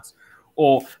diplomats,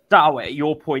 or Dawe,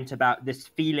 your point about this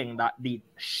feeling that the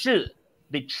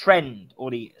trend, or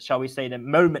the, shall we say, the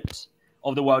moment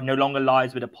of the world no longer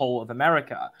lies with the pole of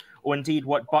America, or indeed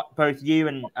what both you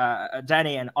and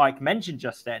Danny and Eyck mentioned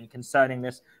just then concerning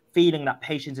this feeling that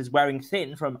patience is wearing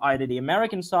thin from either the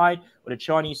American side or the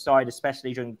Chinese side,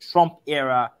 especially during the Trump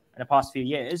era in the past few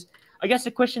years. I guess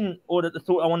the question, or the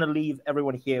thought I want to leave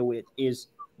everyone here with is,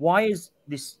 why is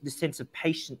this sense of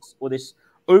patience, or this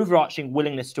overarching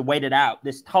willingness to wait it out,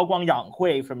 this 韬光养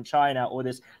晦 from China, or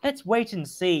this let's wait and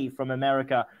see from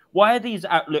America, why are these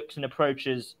outlooks and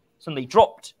approaches suddenly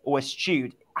dropped or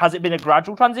eschewed? Has it been a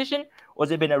gradual transition, or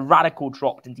has it been a radical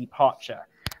drop and departure?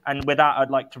 And with that,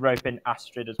 I'd like to rope in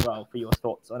Astrid as well for your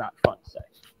thoughts on that front. So.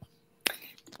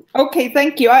 Okay,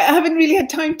 thank you. I haven't really had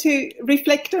time to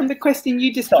reflect on the question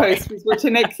you just posed, which was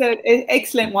an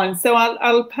excellent one. So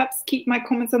I'll perhaps keep my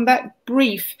comments on that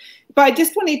brief. But I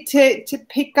just wanted to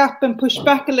pick up and push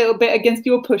back a little bit against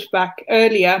your pushback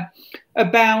earlier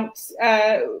about,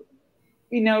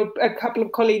 you know, a couple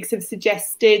of colleagues have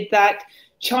suggested that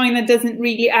China doesn't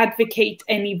really advocate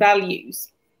any values,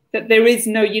 that there is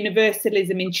no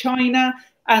universalism in China,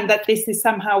 and that this is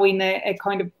somehow in a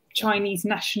kind of Chinese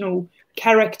national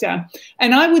character.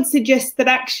 And I would suggest that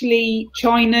actually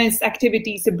China's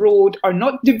activities abroad are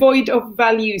not devoid of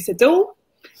values at all.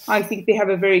 I think they have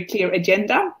a very clear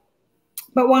agenda,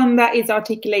 but one that is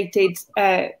articulated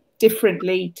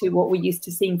differently to what we're used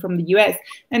to seeing from the US.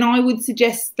 And I would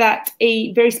suggest that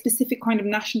a very specific kind of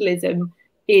nationalism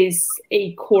is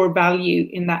a core value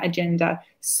in that agenda.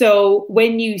 So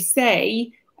when you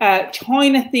say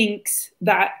China thinks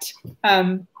that,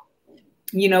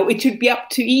 you know, it should be up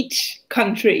to each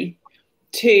country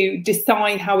to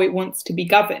decide how it wants to be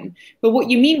governed. But what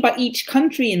you mean by each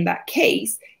country in that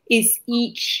case is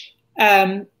each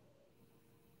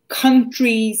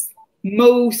country's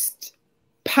most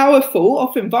powerful,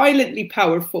 often violently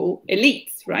powerful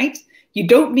elites, right? You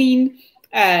don't mean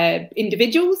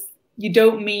individuals, you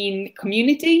don't mean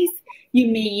communities, you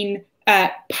mean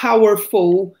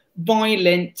powerful,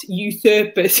 violent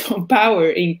usurpers of power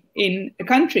in a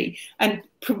country. And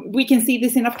we can see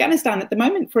this in Afghanistan at the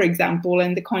moment, for example,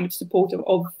 and the kind of support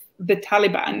of the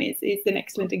Taliban is an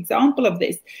excellent example of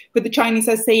this. But the Chinese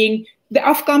are saying the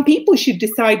Afghan people should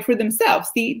decide for themselves.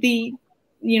 You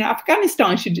know,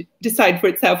 Afghanistan should decide for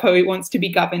itself how it wants to be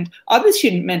governed. Others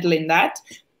shouldn't meddle in that.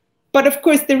 But of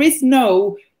course, there is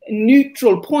no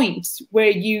neutral point where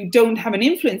you don't have an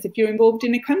influence if you're involved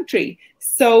in a country.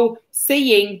 So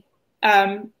saying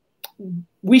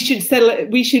we should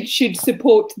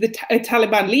support the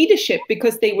Taliban leadership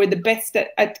because they were the best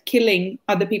at killing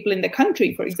other people in the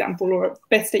country, for example, or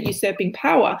best at usurping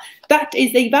power. That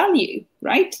is a value,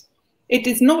 right? It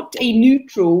is not a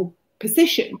neutral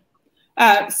position.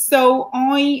 So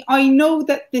I know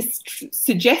that this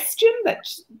suggestion that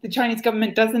the Chinese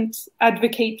government doesn't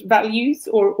advocate values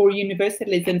or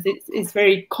universalisms is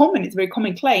very common. It's a very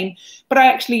common claim, but I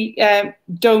actually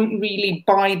don't really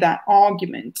buy that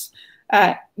argument,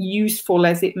 useful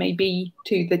as it may be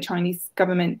to the Chinese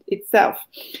government itself.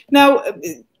 Now,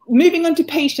 moving on to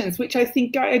patience, which I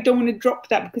think I don't want to drop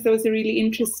that because that was a really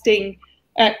interesting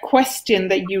question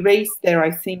that you raised there,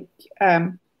 I think,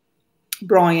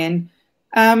 Brian.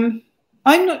 I'm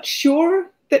not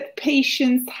sure that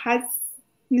patience has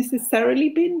necessarily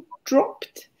been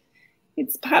dropped.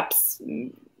 It's perhaps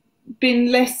been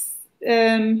less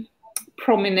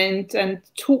prominent and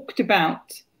talked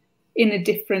about in a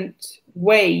different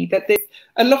way, that there's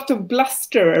a lot of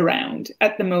bluster around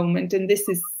at the moment. And this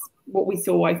is what we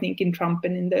saw, I think, in Trump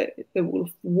and in the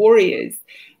Wolf Warriors.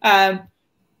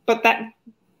 But that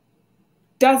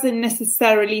doesn't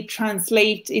necessarily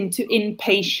translate into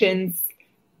impatience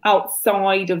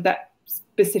outside of that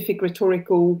specific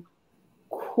rhetorical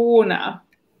corner,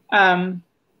 not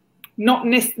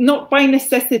by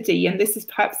necessity, and this is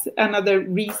perhaps another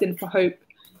reason for hope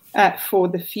for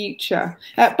the future.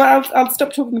 But I'll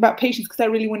stop talking about patience because I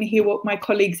really want to hear what my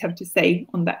colleagues have to say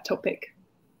on that topic.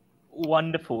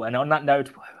 Wonderful. And on that note,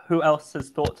 who else has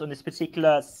thoughts on this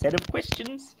particular set of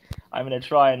questions? I'm going to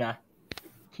try and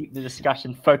keep the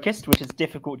discussion focused, which is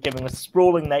difficult given the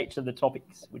sprawling nature of the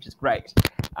topics, which is great.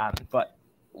 But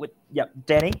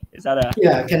Danny, is that a...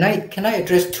 Yeah, can I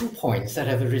address 2 points that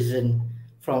have arisen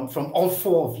from all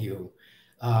 4 of you?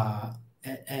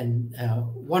 And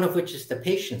one of which is the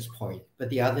patience point, but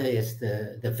the other is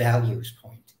the values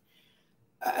point.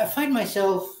 I find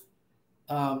myself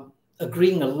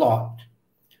agreeing a lot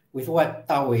with what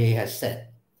Dawei has said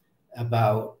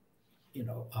about,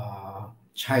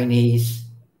 Chinese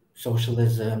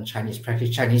socialism, Chinese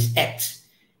practice, Chinese acts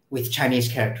with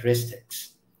Chinese characteristics.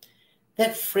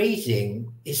 That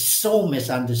phrasing is so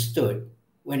misunderstood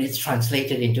when it's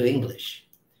translated into English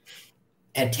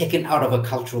and taken out of a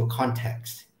cultural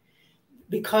context.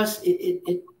 Because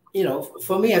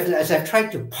for me, as I've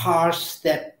tried to parse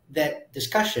that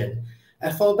discussion,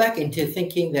 I fall back into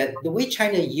thinking that the way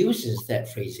China uses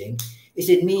that phrasing is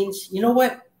it means, you know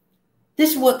what,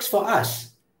 this works for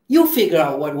us. You figure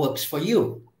out what works for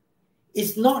you.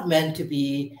 It's not meant to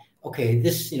be, okay,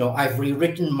 this, I've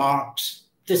rewritten Marx.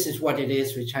 This is what it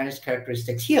is with Chinese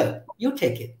characteristics. Here, you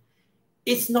take it.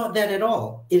 It's not that at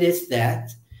all. It is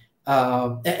that,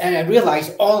 and I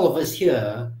realize all of us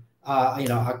here,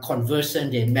 are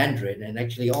conversant in Mandarin, and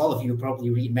actually all of you probably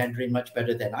read Mandarin much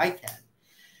better than I can.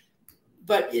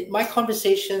 But in my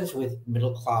conversations with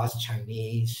middle-class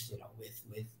Chinese,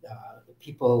 with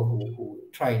people who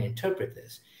try and interpret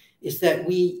this, is that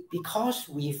because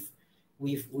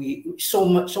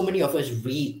so many of us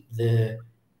read the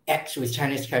acts with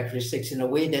Chinese characteristics in a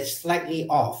way that's slightly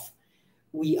off,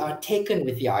 we are taken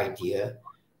with the idea,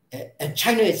 and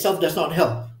China itself does not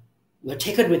help. We're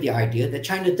taken with the idea that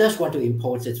China does want to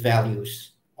impose its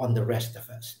values on the rest of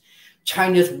us.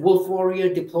 China's wolf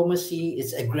warrior diplomacy,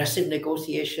 its aggressive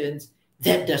negotiations,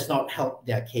 that does not help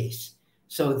their case.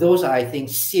 So those are, I think,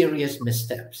 serious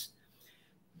missteps.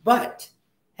 But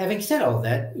having said all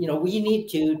that, we need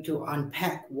to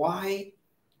unpack why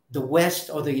the West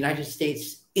or the United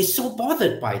States is so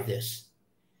bothered by this.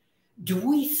 Do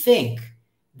we think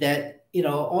that,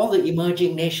 all the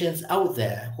emerging nations out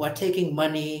there who are taking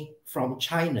money from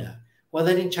China, who are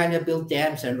letting China build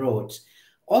dams and roads,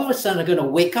 all of a sudden are going to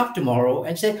wake up tomorrow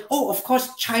and say, oh, of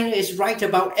course, China is right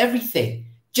about everything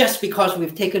just because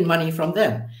we've taken money from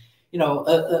them.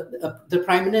 The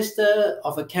prime minister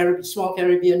of a small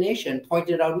Caribbean nation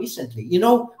pointed out recently,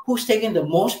 who's taken the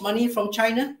most money from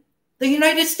China? The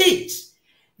United States.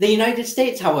 The United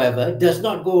States, however, does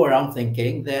not go around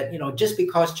thinking that, just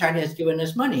because China has given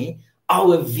us money,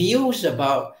 our views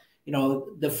about,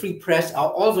 the free press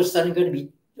are all of a sudden going to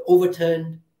be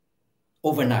overturned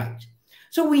overnight.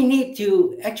 So we need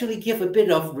to actually give a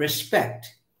bit of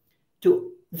respect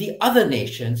to the other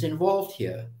nations involved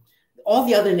here. All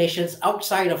the other nations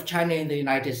outside of China and the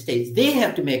United States, they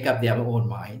have to make up their own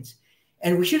minds.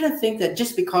 And we shouldn't think that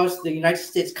just because the United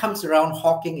States comes around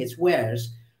hawking its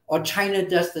wares, or China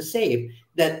does the same,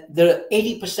 that the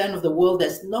 80% of the world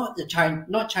that's not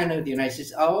China or the United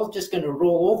States are all just going to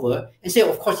roll over and say,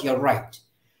 of course, you're right.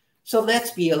 So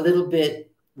let's be a little bit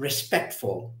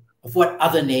respectful of what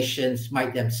other nations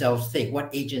might themselves think, what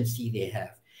agency they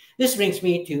have. This brings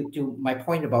me to my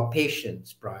point about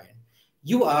patience, Brian.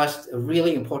 You asked a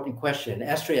really important question.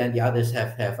 Astrid and the others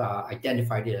have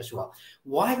identified it as well.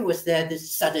 Why was there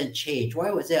this sudden change?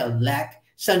 Why was there a lack,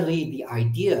 suddenly the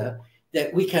idea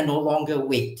that we can no longer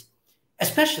wait?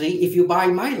 Especially if you buy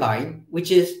my line, which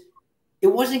is, it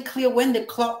wasn't clear when the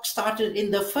clock started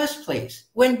in the first place.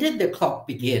 When did the clock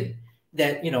begin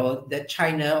that, that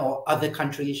China or other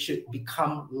countries should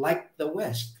become like the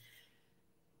West?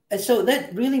 And so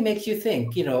that really makes you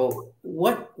think,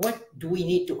 what do we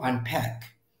need to unpack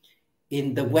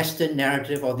in the Western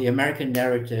narrative or the American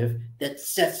narrative that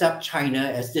sets up China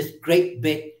as this great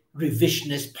big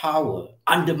revisionist power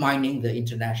undermining the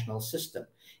international system?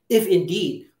 If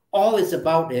indeed all it's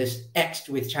about is X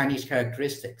with Chinese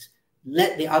characteristics,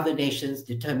 let the other nations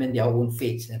determine their own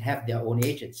fates and have their own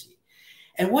agency.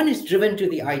 And one is driven to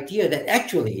the idea that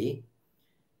actually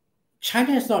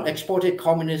China has not exported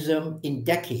communism in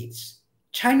decades.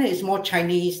 China is more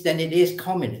Chinese than it is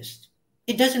communist.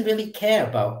 It doesn't really care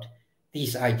about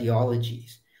these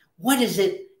ideologies. What is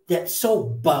it that so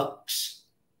bugs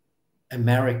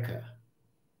America?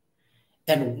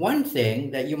 And one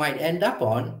thing that you might end up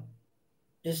on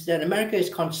is that America is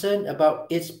concerned about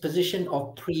its position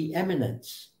of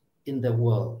preeminence in the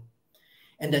world,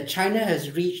 and that China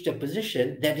has reached a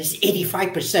position that is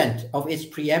 85% of its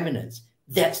preeminence.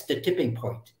 That's the tipping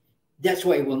point. That's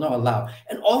what it will not allow.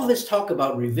 And all this talk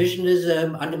about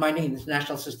revisionism, undermining the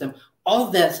international system,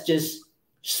 all that's just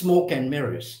smoke and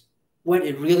mirrors. What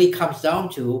it really comes down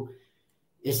to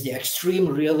is the extreme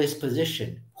realist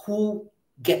position. Who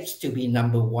gets to be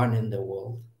number one in the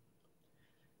world?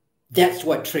 That's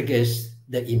what triggers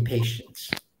the impatience.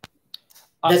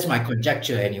 That's my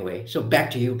conjecture anyway. So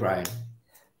back to you, Brian.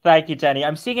 Thank you, Danny.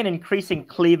 I'm seeing an increasing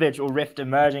cleavage or rift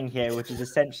emerging here, which is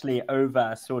essentially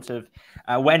over sort of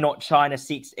where not China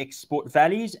seeks to export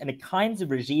values and the kinds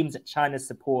of regimes that China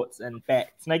supports and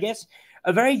backs. And I guess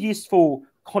a very useful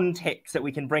context that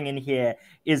we can bring in here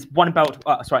is Belt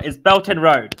and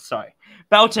Road.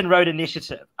 Belt and Road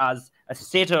Initiative as a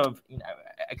set of,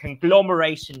 a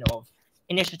conglomeration of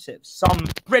initiatives, some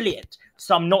brilliant,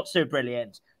 some not so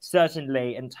brilliant,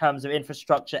 certainly in terms of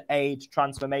infrastructure, aid,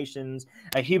 transformations,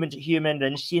 human to human,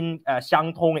 and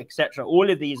Xiangtong, etc. All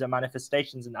of these are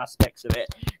manifestations and aspects of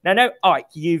it. Now, no, Eyck,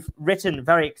 you've written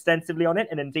very extensively on it,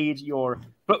 and indeed your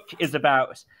book is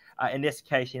about, in this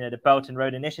case, the Belt and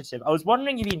Road Initiative. I was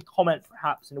wondering if you can comment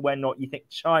perhaps on whether or not you think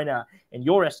China, in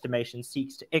your estimation,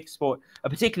 seeks to export a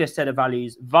particular set of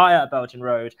values via Belt and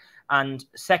Road, and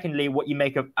secondly, what you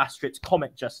make of Astrid's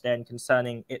comment just then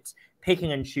concerning its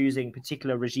picking and choosing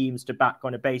particular regimes to back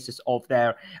on a basis of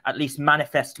their at least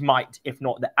manifest might, if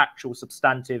not the actual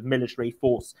substantive military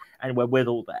force and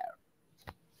wherewithal there.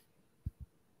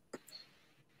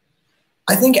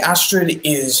 I think Astrid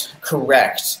is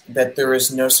correct that there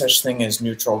is no such thing as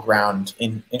neutral ground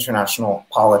in international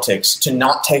politics. To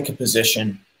not take a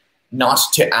position, not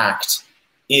to act,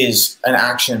 is an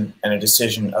action and a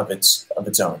decision of its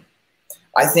own.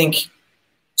 I think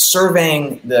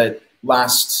surveying the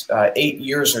last 8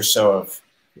 years or so of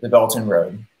the Belt and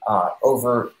Road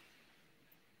on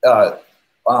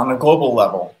a global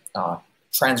level,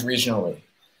 transregionally,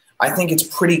 I think it's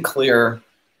pretty clear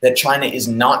that China is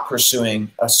not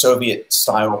pursuing a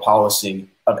Soviet-style policy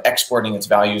of exporting its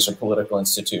values or political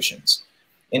institutions.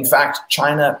 In fact,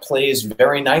 China plays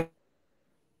very nicely,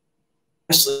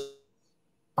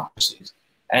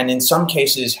 and in some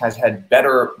cases has had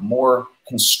better, more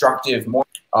constructive, more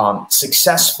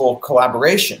successful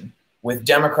collaboration with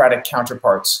democratic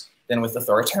counterparts than with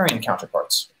authoritarian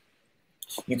counterparts.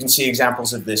 You can see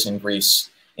examples of this in Greece,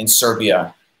 in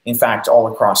Serbia, in fact,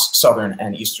 all across Southern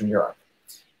and Eastern Europe.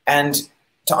 And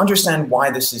to understand why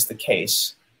this is the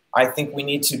case, I think we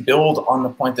need to build on the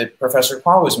point that Professor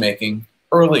Quah was making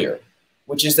earlier,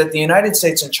 which is that the United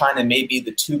States and China may be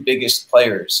the two biggest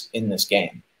players in this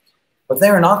game, but they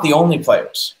are not the only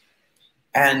players.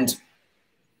 And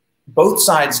both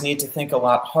sides need to think a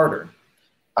lot harder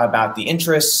about the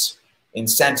interests,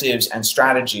 incentives, and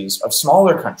strategies of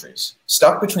smaller countries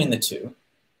stuck between the two,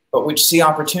 but which see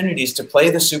opportunities to play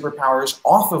the superpowers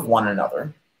off of one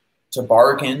another, to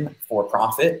bargain for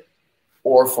profit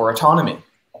or for autonomy.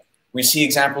 We see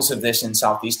examples of this in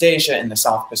Southeast Asia, in the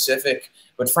South Pacific,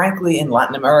 but frankly in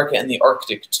Latin America and the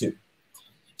Arctic too.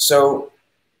 So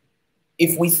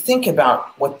if we think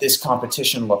about what this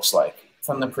competition looks like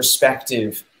from the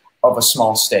perspective of a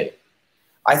small state,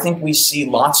 I think we see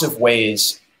lots of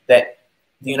ways that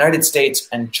the United States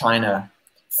and China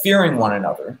fearing one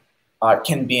another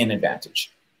can be an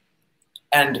advantage.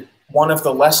 And one of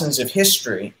the lessons of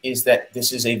history is that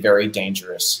this is a very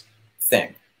dangerous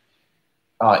thing.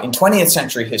 in 20th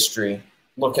century history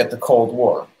look at the Cold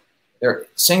War.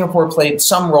 Singapore played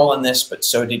some role in this, but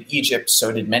so did Egypt,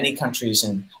 so did many countries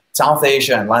in South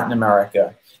Asia and Latin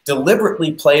America,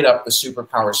 deliberately played up the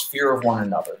superpowers' fear of one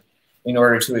another in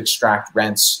order to extract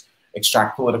rents,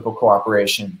 extract political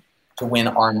cooperation, to win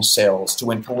arms sales, to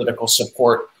win political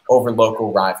support over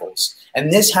local rivals.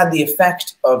 And this had the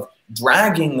effect of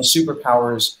dragging the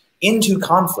superpowers into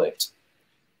conflict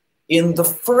in the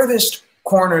furthest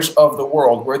corners of the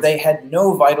world where they had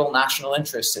no vital national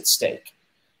interests at stake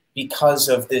because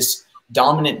of this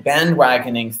dominant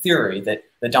bandwagoning theory that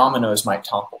the dominoes might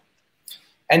topple.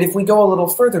 And if we go a little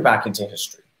further back into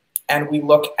history and we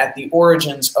look at the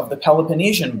origins of the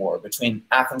Peloponnesian War between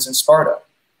Athens and Sparta,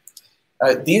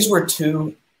 these were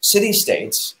two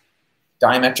city-states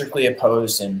diametrically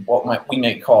opposed in what we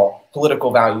may call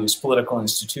political values, political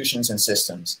institutions and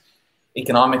systems,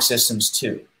 economic systems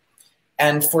too.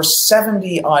 And for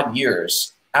 70 odd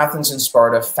years, Athens and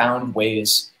Sparta found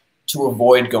ways to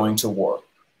avoid going to war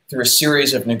through a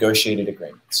series of negotiated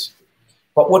agreements.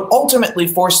 But what ultimately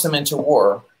forced them into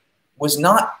war was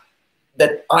not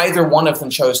that either one of them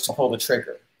chose to pull the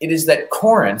trigger. It is that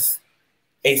Corinth,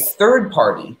 a third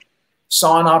party,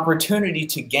 saw an opportunity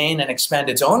to gain and expand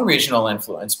its own regional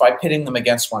influence by pitting them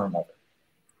against one another.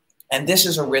 And this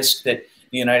is a risk that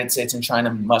the United States and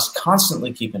China must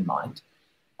constantly keep in mind.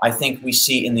 I think we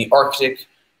see in the Arctic,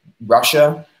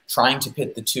 Russia trying to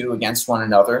pit the two against one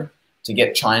another to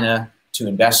get China to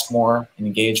invest more and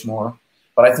engage more.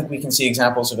 But I think we can see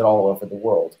examples of it all over the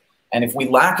world. And if we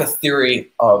lack a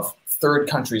theory of third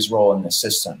countries' role in this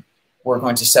system, we're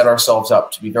going to set ourselves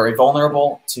up to be very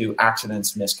vulnerable to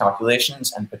accidents,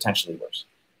 miscalculations, and potentially worse.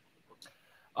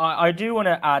 I do want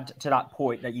to add to that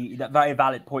point that that very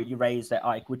valid point you raised there,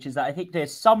 Eyck, which is that I think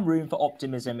there's some room for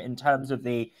optimism in terms of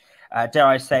the, dare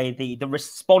I say, the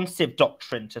responsive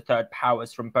doctrine to third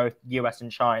powers from both US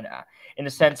and China, in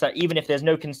the sense that even if there's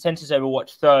no consensus over what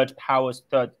third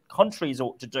countries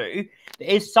ought to do, there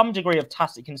is some degree of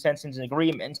tacit consensus and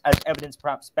agreement, as evidenced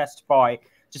perhaps best by,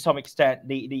 to some extent,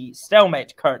 the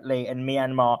stalemate currently in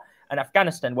Myanmar and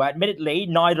Afghanistan, where admittedly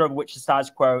neither of which the status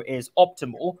quo is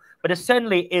optimal, but there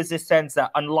certainly is this sense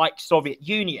that unlike Soviet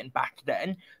Union back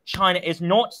then, China is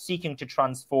not seeking to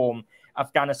transform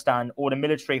Afghanistan or the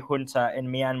military junta in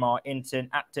Myanmar into an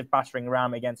active battering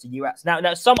ram against the US.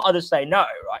 Now some others say no,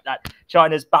 right? That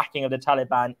China's backing of the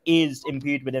Taliban is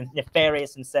imbued with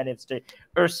nefarious incentives to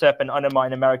usurp and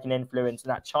undermine American influence,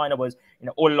 and that China was,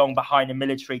 all along behind a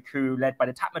military coup led by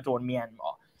the Tatmadaw in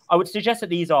Myanmar. I would suggest that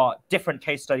these are different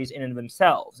case studies in and of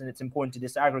themselves, and it's important to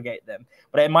disaggregate them.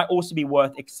 But it might also be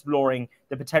worth exploring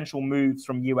the potential moves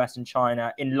from US and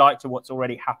China in light of what's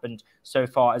already happened so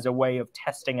far as a way of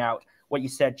testing out what you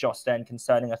said, Joss, then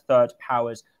concerning a third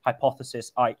powers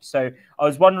hypothesis, Eyck. So I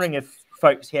was wondering if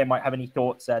folks here might have any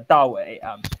thoughts, Dawei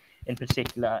in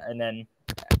particular, and then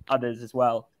others as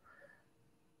well.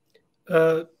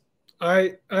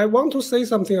 I want to say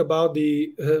something about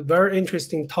the very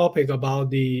interesting topic about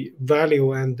the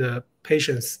value and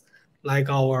patience, like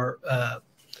our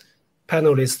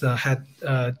panelists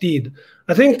did.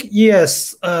 I think,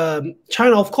 yes,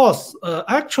 China, of course,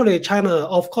 actually China,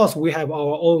 of course, we have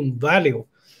our own value.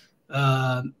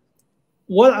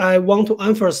 What I want to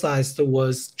emphasize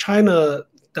was China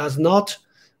does not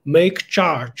make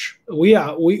judge. We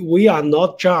are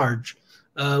not judge.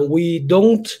 We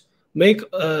don't make.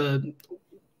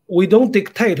 We don't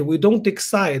dictate. We don't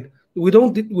decide. We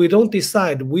don't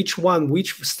decide which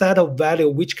set of value,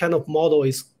 which kind of model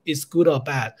is good or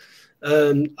bad.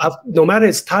 No matter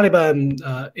it's Taliban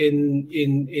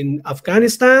in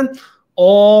Afghanistan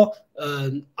or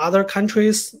other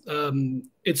countries,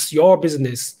 it's your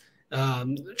business.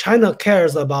 China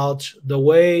cares about the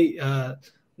way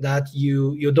that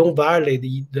you don't violate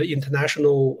the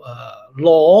international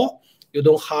law, you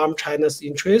don't harm China's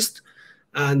interest,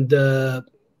 and the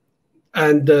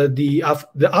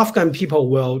Afghan people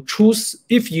will choose.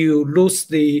 If you lose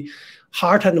the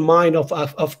heart and mind of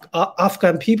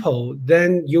Afghan people,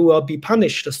 then you will be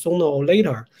punished sooner or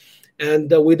later. And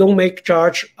we don't make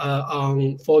judge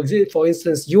on, for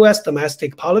instance, U.S.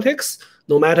 domestic politics,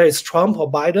 no matter it's Trump or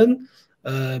Biden.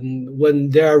 When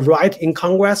they're right in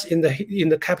Congress, on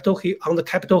the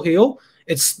Capitol Hill,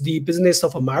 it's the business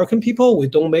of American people. We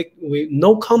don't make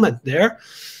no comment there.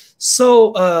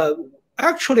 So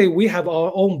actually, we have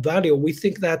our own value. We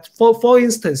think that, for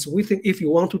instance, we think if you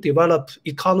want to develop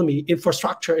economy,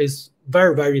 infrastructure is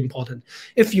very, very important.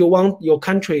 If you want your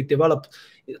country to develop,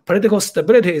 political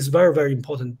stability is very, very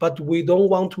important. But we don't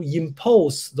want to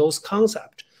impose those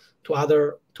concepts to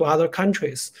other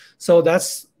countries. So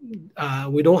that's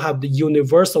we don't have the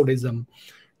universalism.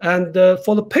 And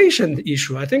for the patient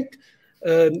issue, I think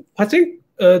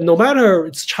no matter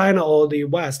it's China or the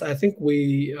West, I think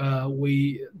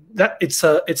that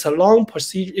it's a long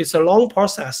procedure. It's a long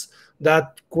process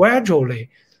that gradually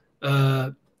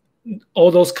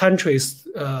all those countries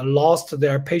lost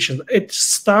their patients. It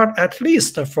started at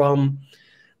least from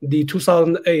the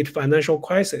 2008 financial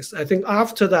crisis. I think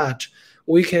after that,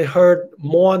 we can hear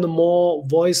more and more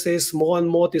voices, more and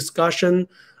more discussion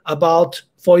about,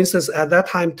 for instance, at that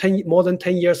time, more than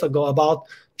 10 years ago, about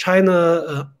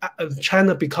China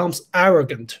becomes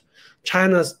arrogant.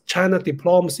 China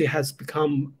diplomacy has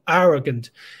become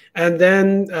arrogant, and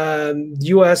then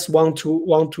U.S. want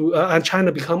to and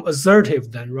China become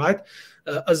assertive. Then, right?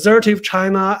 Assertive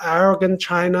China, arrogant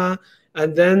China,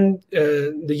 and then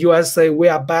the U.S. say we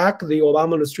are back. The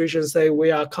Obama administration say we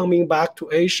are coming back to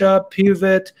Asia,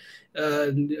 pivot,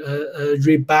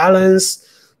 rebalance.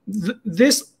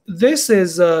 This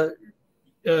is a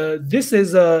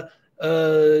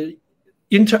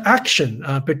interaction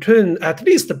at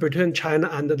least between China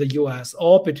and the U.S.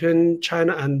 or between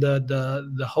China and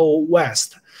the whole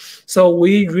West. So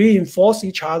we reinforce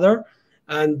each other,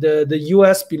 and the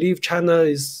U.S. believe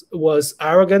China was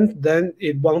arrogant, then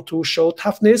it want to show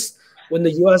toughness. When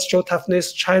the U.S. show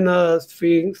toughness, China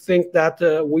think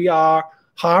that we are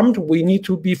harmed, we need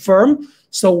to be firm.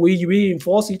 So we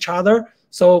reinforce each other.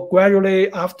 So gradually,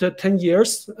 after 10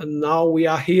 years, and now we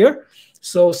are here.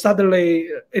 So suddenly,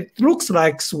 it looks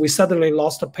like we suddenly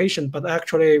lost a patient, but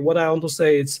actually, what I want to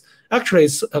say is actually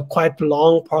it's a quite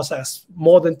long process,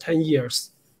 more than 10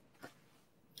 years.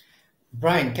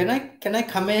 Brian, can I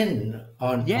come in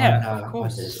on of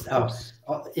course, on this?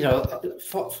 You know,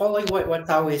 following what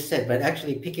Tao said, but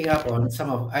actually picking up on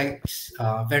some of Eyck's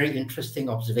very interesting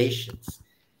observations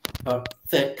about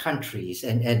third countries,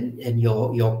 and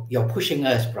you're pushing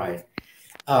us, Brian.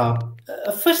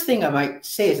 First thing I might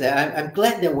say is that I'm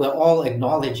glad that we're all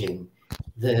acknowledging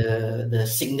the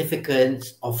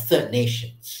significance of third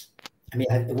nations. I mean,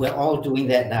 we're all doing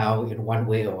that now in one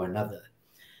way or another.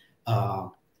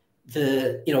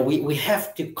 We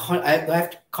have to I have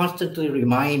to constantly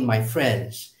remind my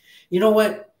friends, you know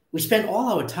what? We spend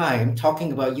all our time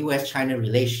talking about U.S.-China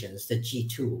relations, the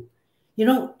G2. You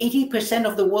know, 80%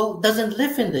 of the world doesn't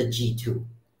live in the G2.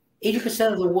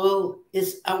 80% of the world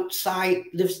is outside,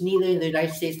 lives neither in the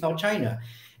United States nor China.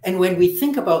 And when we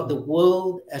think about the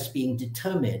world as being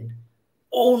determined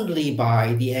only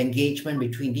by the engagement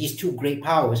between these two great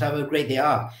powers, however great they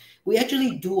are, we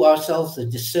actually do ourselves a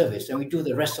disservice, and we do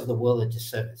the rest of the world a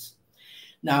disservice.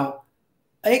 Now,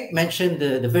 Eyck mentioned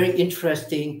the very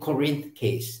interesting Corinth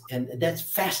case, and that's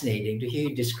fascinating to hear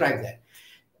you describe that.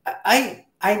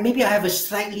 Maybe I have a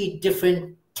slightly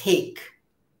different take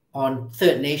on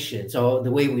third nations, or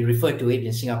the way we refer to it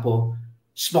in Singapore,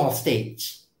 small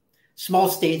states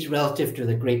relative to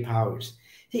the great powers.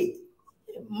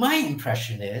 My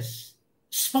impression is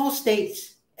small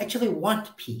states actually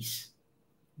want peace.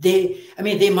 They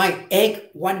might egg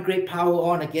one great power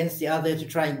on against the other to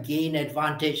try and gain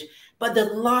advantage, but the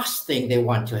last thing they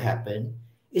want to happen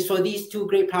is for these two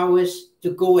great powers to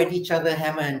go at each other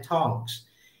hammer and tongs.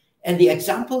 And the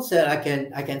examples that I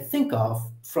can think of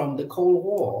from the Cold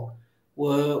War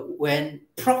were when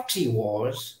proxy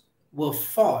wars were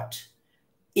fought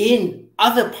in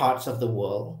other parts of the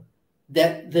world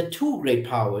that the two great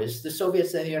powers, the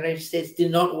Soviets and the United States,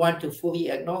 did not want to fully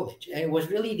acknowledge. And it was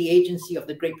really the agency of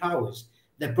the great powers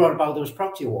that brought about those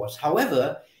proxy wars.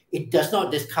 However, it does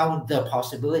not discount the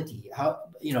possibility.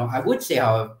 I would say,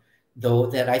 however, though,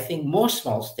 that I think most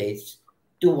small states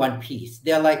do want peace.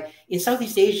 They're like, in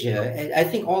Southeast Asia, and I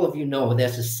think all of you know,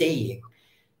 there's a saying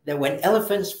that when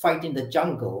elephants fight in the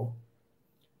jungle,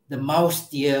 the mouse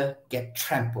deer get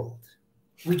trampled.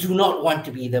 We do not want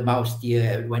to be the mouse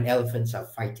deer when elephants are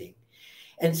fighting.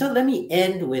 And so let me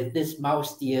end with this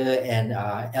mouse deer and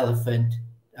elephant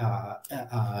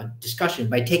discussion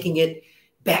by taking it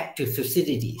back to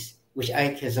Thucydides, which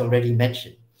Eyck has already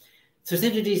mentioned.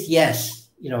 Thucydides, yes,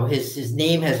 his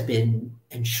name has been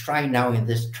enshrined now in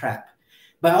this trap.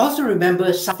 But I also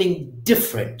remember something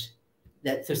different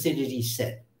that Thucydides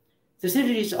said.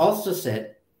 Thucydides also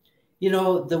said,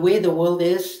 the way the world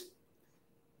is,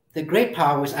 the great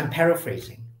powers, I'm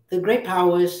paraphrasing, the great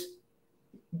powers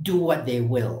do what they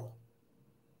will.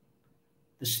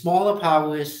 The smaller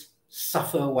powers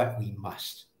suffer what we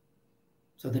must.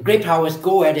 So the great powers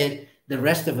go at it, the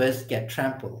rest of us get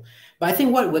trampled. But I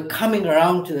think what we're coming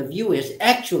around to the view is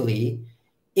actually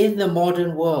in the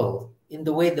modern world, in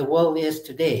the way the world is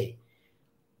today,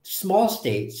 small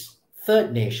states,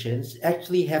 third nations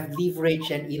actually have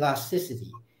leverage and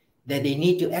elasticity that they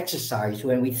need to exercise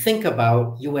when we think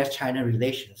about US-China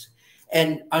relations.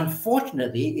 And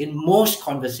unfortunately, in most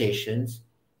conversations,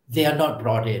 they are not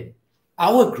brought in.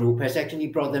 Our group has actually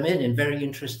brought them in very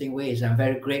interesting ways. I'm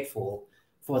very grateful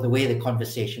for the way the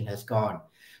conversation has gone.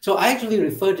 So I actually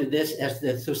refer to this as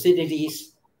the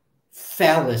Thucydides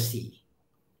fallacy.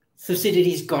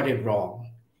 Thucydides got it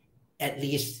wrong, at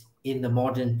least in the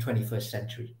modern 21st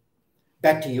century.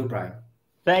 Back to you, Brian.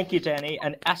 Thank you, Danny.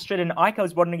 And Astrid and Eyck, I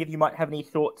was wondering if you might have any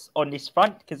thoughts on this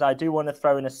front, because I do want to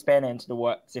throw in a spanner into the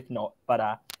works, if not.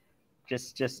 But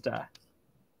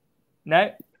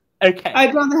no? Okay.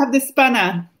 I'd rather have the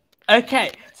spanner. Okay,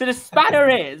 so the spanner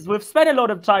is, we've spent a lot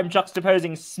of time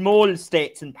juxtaposing small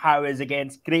states and powers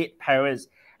against great powers.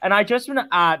 And I just want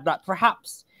to add that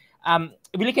perhaps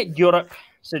if we look at Europe,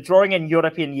 so drawing in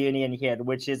European Union here,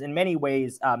 which is in many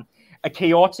ways a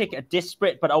chaotic, a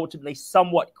disparate, but ultimately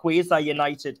somewhat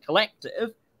quasi-united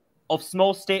collective of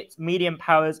small states, medium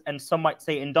powers, and some might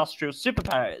say industrial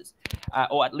superpowers,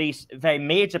 or at least very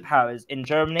major powers in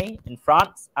Germany, in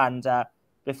France, and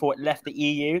before it left the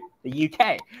EU, the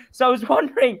UK. So I was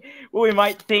wondering what we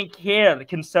might think here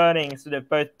concerning sort of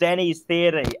both Denny's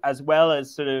theory as well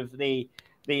as sort of the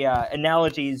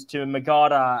analogies to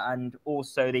Megara and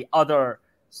also the other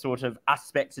sort of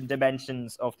aspects and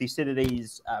dimensions of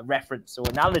Thucydides' reference or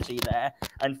analogy there.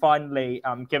 And finally,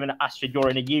 given that Astrid, you're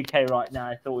in the UK right now,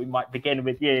 I thought we might begin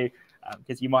with you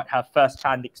because you might have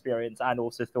first-hand experience and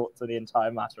also thoughts on the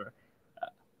entire matter.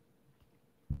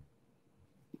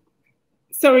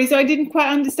 Sorry, so I didn't quite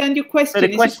understand your question. So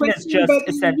the question is just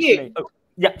essentially...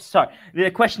 Yeah, sorry. The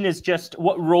question is just,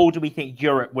 what role do we think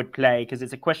Europe would play? Because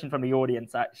it's a question from the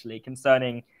audience, actually,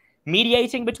 concerning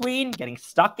mediating between, getting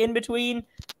stuck in between,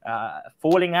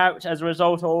 falling out as a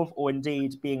result of, or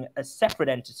indeed being a separate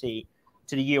entity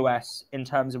to the US in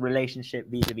terms of relationship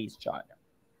vis-a-vis China.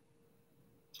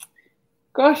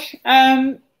 Gosh,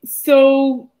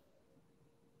 so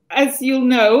as you'll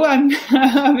know, I'm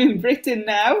in Britain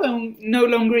now. I'm no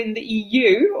longer in the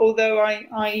EU, although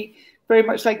I very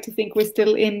much like to think we're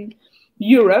still in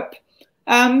Europe.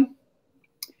 I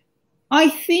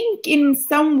think in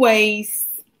some ways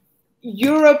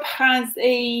Europe has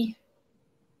a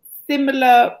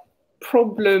similar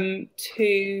problem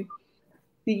to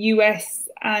the US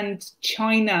and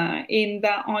China in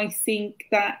that I think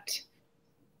that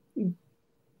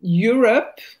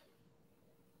Europe,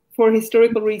 for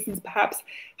historical reasons perhaps,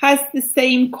 has the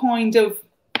same kind of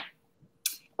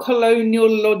colonial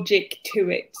logic to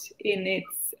it in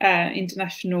its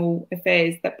international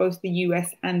affairs that both the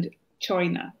US and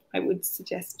China, I would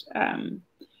suggest,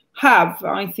 have.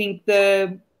 I think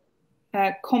the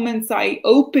comments I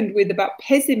opened with about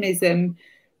pessimism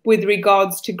with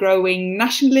regards to growing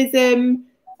nationalism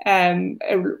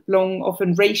along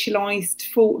often racialized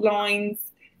fault lines,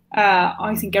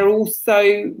 I think are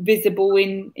also visible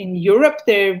in Europe.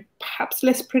 They're perhaps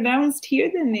less pronounced here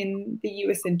than in the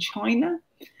US and China,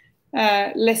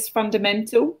 less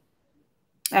fundamental.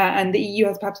 And the EU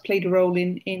has perhaps played a role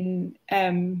in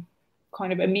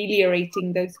kind of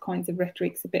ameliorating those kinds of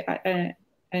rhetorics a bit at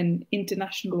an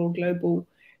international or global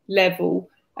level.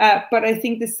 But I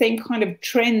think the same kind of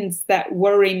trends that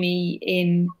worry me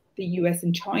in the US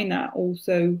and China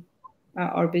also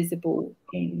are visible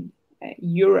in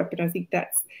Europe. And I think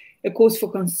that's a cause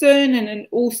for concern, and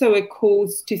also a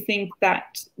cause to think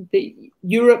that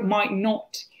Europe might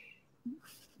not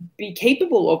be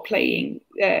capable of playing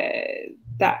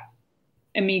that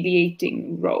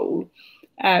ameliorating role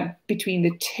between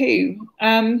the two.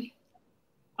 I'm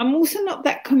also not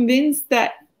that convinced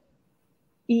that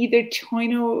either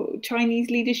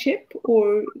Chinese leadership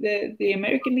or the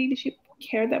American leadership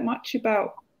care that much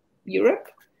about Europe.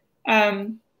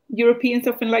 Europeans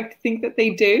often like to think that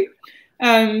they do,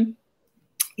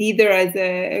 either as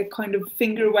a kind of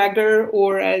finger wagger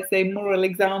or as a moral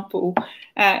example,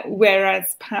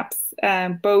 whereas perhaps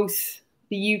both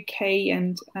the UK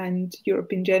and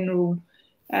Europe in general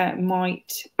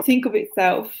might think of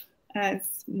itself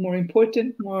as more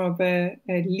important, more of a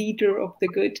leader of the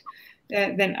good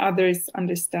than others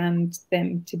understand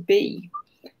them to be.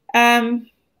 There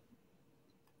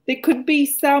could be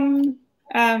some,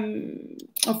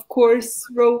 of course,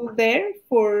 role there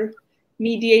for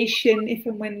mediation if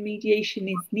and when mediation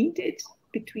is needed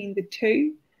between the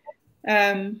two.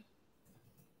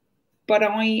 But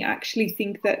I actually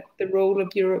think that the role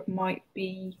of Europe might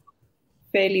be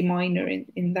fairly minor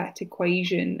in that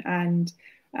equation. And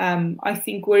I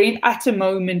think we're at a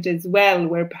moment as well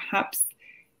where perhaps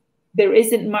there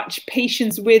isn't much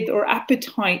patience with or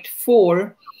appetite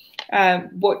for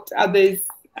what others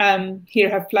here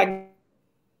have flagged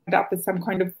up as some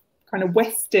kind of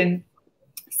Western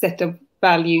set of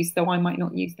values, though I might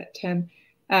not use that term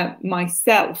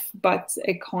myself, but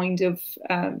a kind of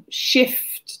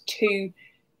shift to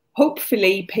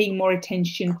hopefully paying more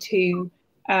attention to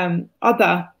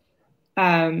other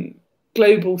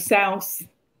global South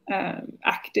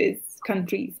actors,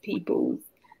 countries, peoples,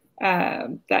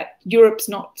 that Europe's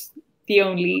not the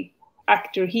only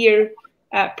actor here.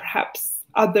 Perhaps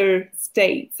other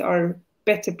states are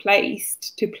better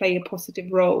placed to play a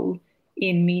positive role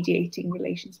in mediating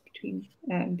relations between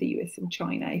the US and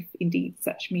China, if indeed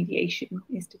such mediation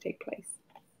is to take place.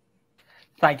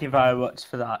 Thank you very much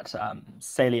for that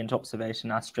salient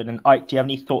observation, Astrid. And Eyck, do you have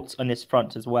any thoughts on this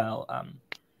front as well?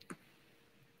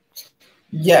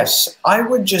 Yes, I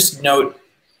would just note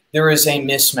there is a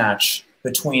mismatch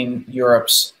between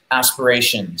Europe's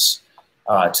aspirations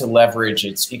to leverage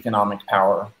its economic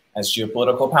power as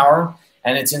geopolitical power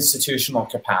and its institutional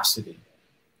capacity.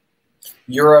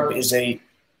 Europe is a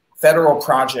federal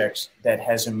project that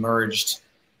has emerged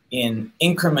in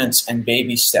increments and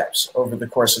baby steps over the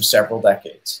course of several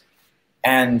decades.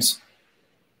 And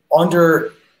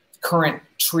under current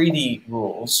treaty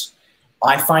rules,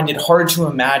 I find it hard to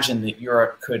imagine that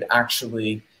Europe could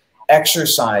actually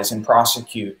exercise and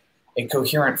prosecute a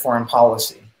coherent foreign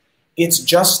policy. It's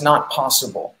just not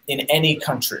possible in any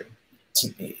country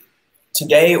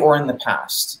today or in the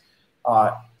past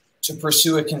to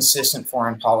pursue a consistent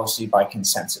foreign policy by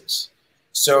consensus.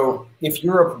 So if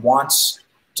Europe wants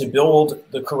to build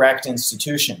the correct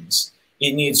institutions,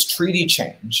 it needs treaty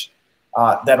change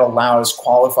that allows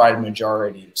qualified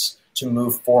majorities to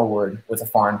move forward with a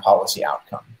foreign policy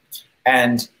outcome.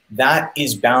 And that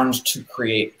is bound to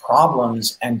create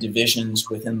problems and divisions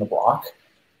within the bloc,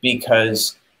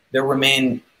 because there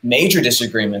remain major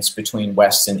disagreements between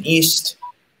West and East,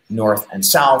 North and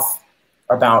South,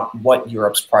 about what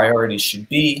Europe's priorities should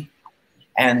be.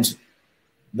 And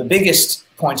the biggest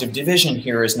point of division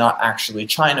here is not actually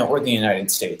China or the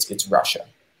United States, it's Russia.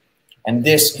 And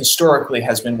this historically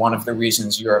has been one of the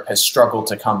reasons Europe has struggled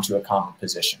to come to a common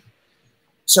position.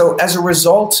 So as a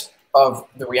result of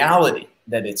the reality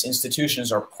that its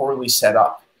institutions are poorly set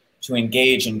up to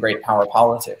engage in great power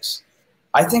politics,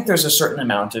 I think there's a certain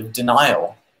amount of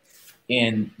denial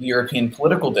in European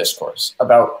political discourse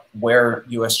about where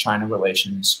US-China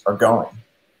relations are going.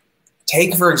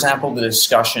 Take, for example, the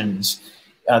discussions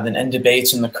and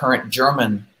debates in the current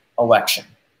German election.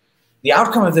 The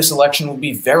outcome of this election will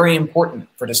be very important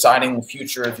for deciding the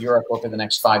future of Europe over the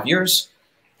next 5 years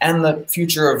and the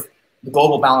future of the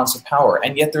global balance of power.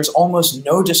 And yet there's almost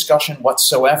no discussion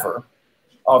whatsoever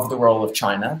of the role of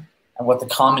China and what the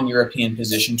common European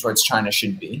position towards China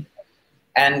should be.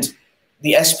 And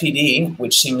the SPD,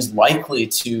 which seems likely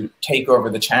to take over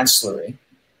the chancellery,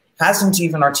 hasn't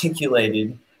even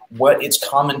articulated what its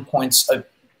common points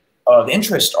of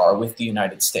interest are with the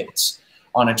United States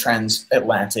on a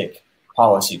transatlantic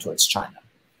policy towards China.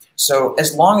 So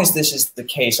as long as this is the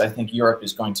case, I think Europe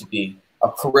is going to be a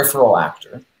peripheral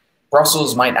actor.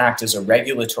 Brussels might act as a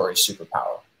regulatory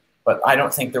superpower, but I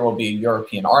don't think there will be a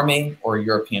European army or a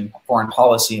European foreign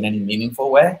policy in any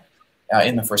meaningful way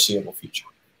in the foreseeable future.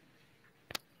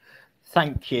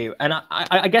 Thank you. And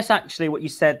I guess actually what you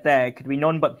said there could be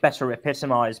none but better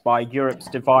epitomized by Europe's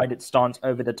divided stance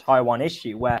over the Taiwan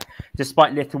issue, where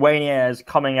despite Lithuania is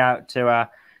coming out to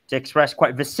express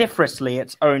quite vociferously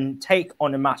its own take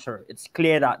on the matter, it's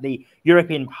clear that the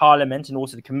European Parliament and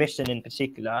also the Commission in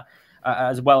particular,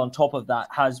 as well on top of that,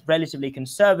 has relatively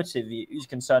conservative views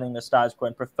concerning the status quo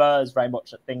and prefers very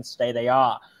much that things stay they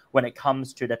are when it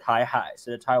comes to the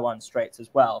so the Taiwan Straits as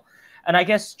well. And I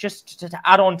guess just to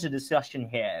add on to the discussion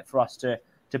here for us to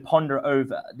ponder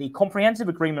over, the comprehensive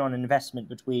agreement on investment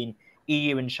between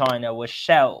EU and China was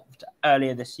shelved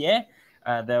earlier this year.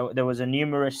 There was a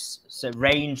numerous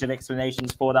range of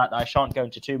explanations for that. I shan't go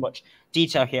into too much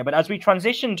detail here. But as we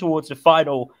transition towards the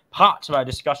final part of our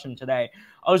discussion today,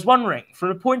 I was wondering, from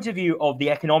the point of view of the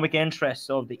economic interests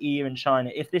of the EU and China,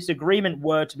 if this agreement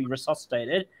were to be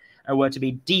resuscitated and were to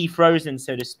be defrozen,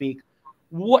 so to speak,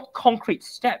 what concrete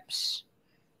steps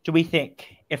do we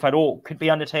think, if at all, could be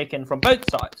undertaken from both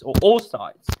sides or all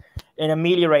sides in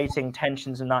ameliorating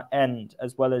tensions in that end,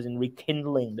 as well as in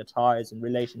rekindling the ties and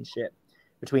relationship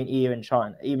between EU and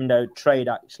China, even though trade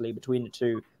actually between the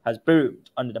two has boomed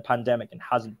under the pandemic and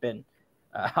hasn't been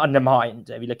undermined,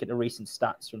 if you look at the recent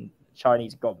stats from the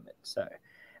Chinese government. So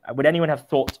would anyone have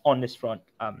thoughts on this front?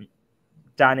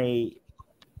 Danny,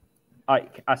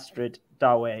 Eyck, Astrid,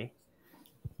 Dawei.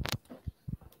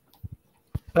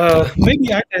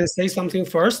 Maybe I can say something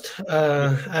first.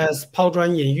 As 抛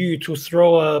砖引玉 to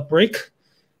throw a brick,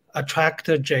 attract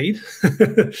a jade.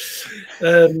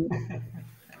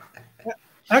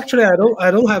 Actually,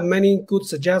 I don't have many good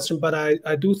suggestions, but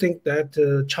I do think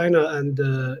that China and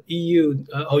the EU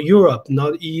or Europe,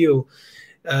 not EU,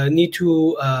 need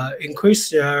to increase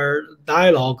their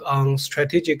dialogue on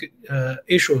strategic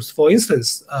issues. For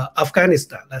instance,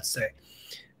 Afghanistan, let's say.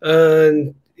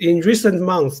 In recent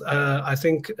months, I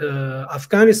think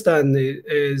Afghanistan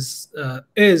is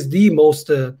the most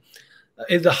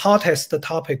is the hottest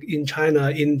topic in China,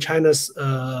 in China's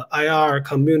IR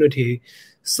community.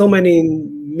 So many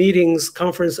meetings,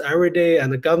 conference every day,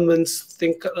 and the governments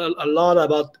think a lot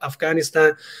about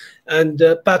Afghanistan. And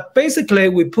but basically,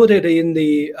 we put it in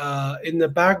the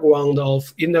background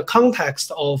of, in the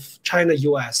context of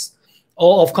China-US,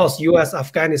 or of course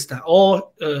US-Afghanistan,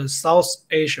 or South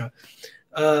Asia.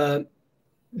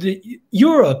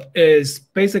 Europe is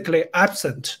basically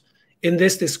absent in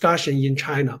this discussion in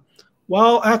China.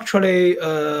 Well, actually,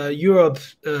 Europe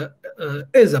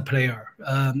is a player.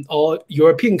 All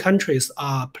European countries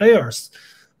are players.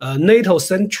 NATO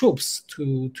sent troops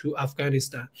to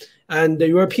Afghanistan, and the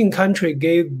European country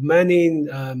gave many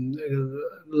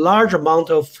large amount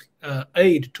of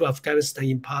aid to Afghanistan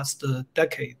in past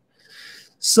decade.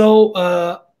 So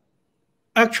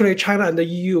actually, China and the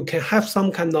EU can have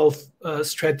some kind of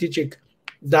strategic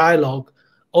dialogue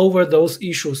over those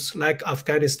issues like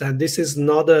Afghanistan. This is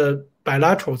not a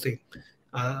bilateral thing.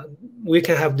 We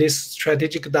can have this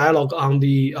strategic dialogue on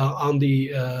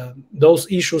those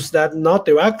issues that not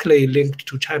directly linked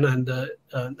to China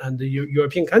and the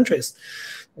European countries.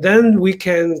 Then we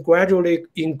can gradually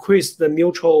increase the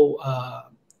mutual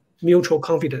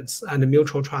confidence and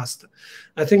mutual trust.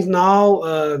 I think now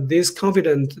this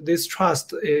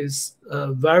trust is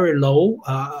very low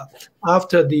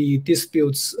after the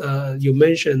disputes you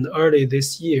mentioned early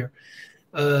this year.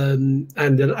 And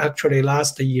then actually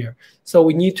last year. So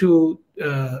we need to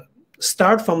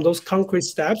start from those concrete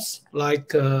steps,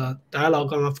 like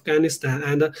dialogue on Afghanistan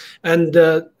and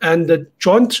the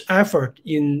joint effort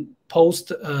in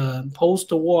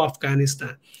post-war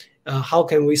Afghanistan. How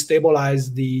can we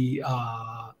stabilize the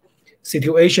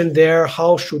situation there?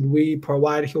 How should we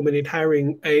provide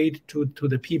humanitarian aid to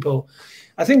the people?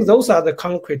 I think those are the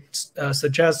concrete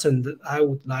suggestions that I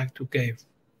would like to give.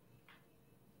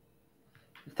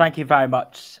 Thank you very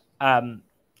much.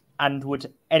 And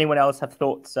would anyone else have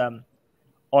thoughts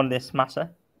on this matter?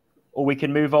 Or we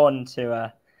can move on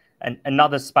to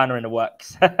another spanner in the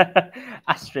works.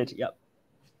 Astrid, yep.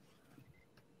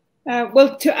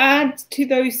 Well, to add to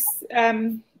those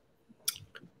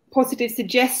positive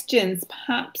suggestions,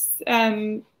 perhaps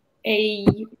an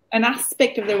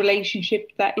aspect of the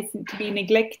relationship that isn't to be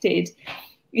neglected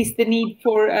is the need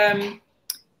for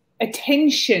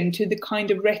attention to the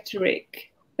kind of rhetoric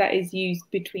that is used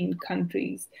between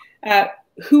countries.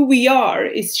 Who we are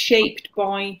is shaped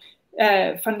by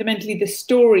fundamentally the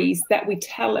stories that we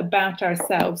tell about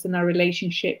ourselves and our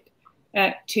relationship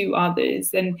to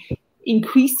others. And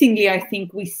increasingly, I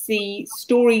think we see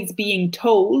stories being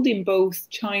told in both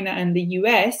China and the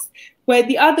US, where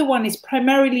the other one is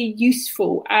primarily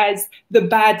useful as the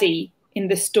baddie in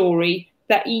the story,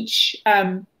 that each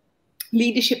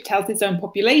leadership tells its own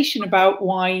population about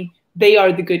why they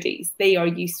are the goodies, they are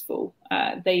useful,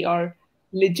 they are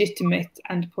legitimate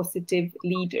and positive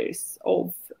leaders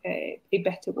of a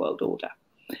better world order.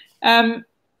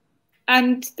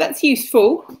 And that's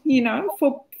useful, you know,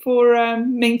 for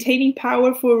maintaining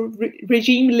power, for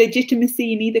regime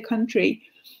legitimacy in either country,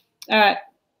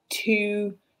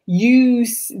 to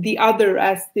use the other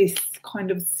as this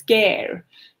kind of scare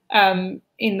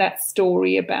in that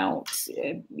story about,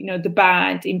 you know, the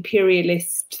bad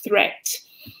imperialist threat.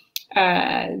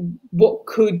 What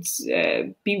could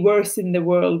be worse in the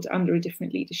world under a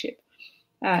different leadership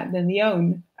than the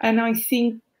own? And I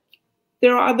think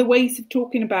there are other ways of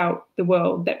talking about the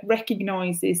world that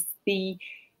recognizes the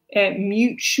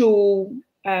mutual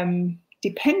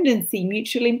dependency,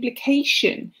 mutual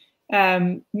implication,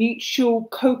 mutual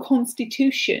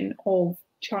co-constitution of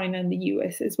China and the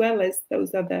US, as well as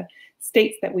those other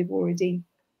states that we've already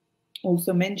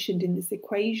also mentioned in this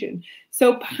equation.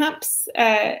 So perhaps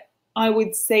I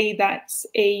would say that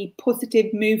a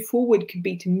positive move forward could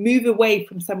be to move away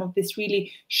from some of this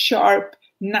really sharp,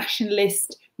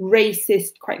 nationalist,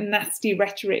 racist, quite nasty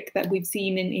rhetoric that we've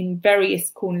seen in various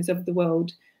corners of the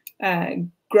world,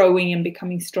 growing and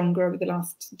becoming stronger over the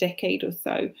last decade or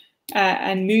so,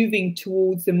 and moving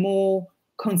towards a more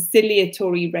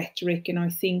conciliatory rhetoric. And I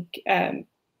think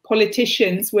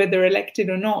politicians, whether elected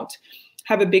or not,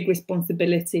 have a big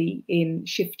responsibility in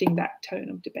shifting that tone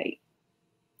of debate.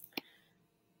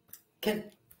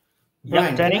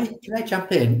 Brian, can I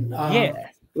jump in? Yeah.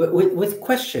 with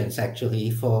questions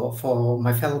actually for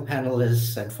my fellow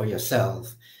panelists and for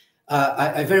yourself.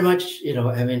 I very much,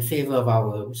 am in favor of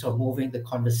our sort of moving the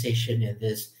conversation in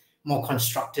this more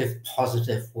constructive,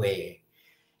 positive way.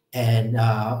 And,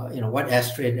 what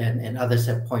Astrid and others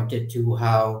have pointed to,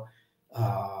 how,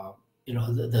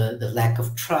 the lack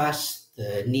of trust,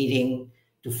 the needing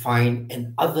to find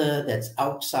an other that's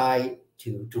outside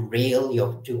to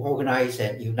organize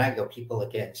and unite your people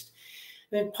against.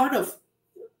 I mean, part of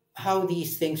how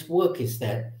these things work is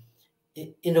that,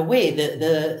 in a way,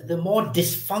 the more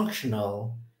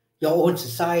dysfunctional your own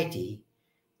society,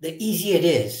 the easier it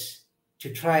is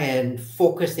to try and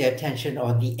focus their attention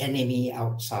on the enemy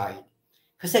outside,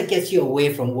 because that gets you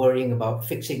away from worrying about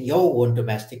fixing your own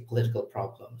domestic political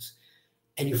problems,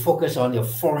 and you focus on your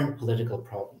foreign political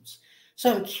problems.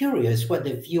 So I'm curious what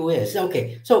the view is.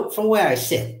 Okay, so from where I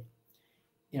sit,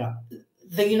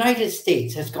 the United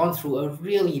States has gone through a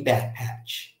really bad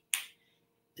patch.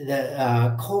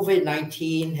 The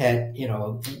COVID-19 had,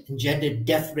 engendered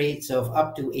death rates of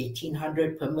up to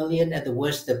 1,800 per million at the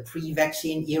worst, the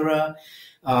pre-vaccine era.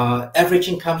 Average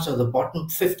incomes of the bottom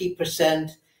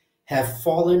 50% have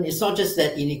fallen. It's not just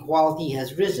that inequality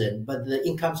has risen, but the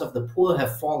incomes of the poor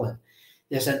have fallen.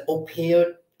 There's an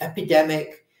opioid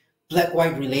epidemic,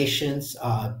 black-white relations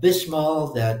are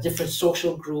abysmal. There are different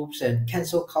social groups and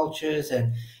cancel cultures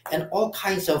and all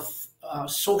kinds of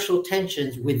social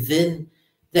tensions within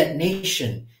that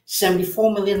nation.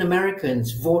 74 million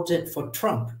Americans voted for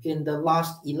Trump in the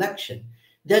last election.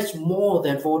 That's more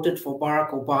than voted for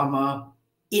Barack Obama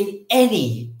in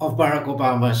any of Barack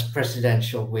Obama's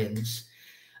presidential wins.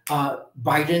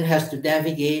 Biden has to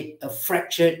navigate a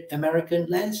fractured American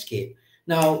landscape.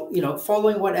 Now,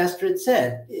 following what Astrid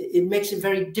said, it makes it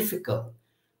very difficult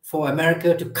for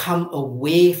America to come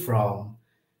away from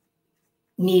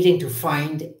needing to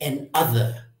find an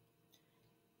other.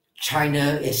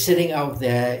 China is sitting out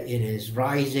there, it is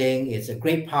rising, it's a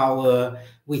great power.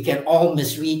 We can all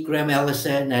misread Graham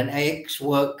Allison and Eyck's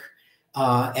work,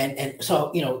 and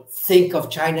so, think of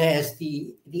China as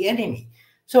the enemy.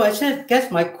 So I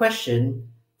guess my question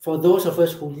for those of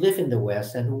us who live in the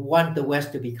West and who want the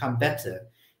West to become better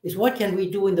is, what can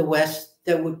we do in the West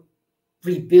that would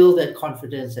rebuild that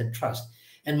confidence and trust?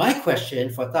 And my question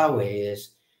for Dawei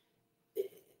is,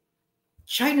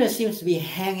 China seems to be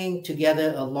hanging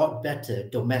together a lot better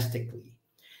domestically.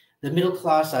 The middle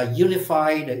class are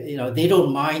unified. They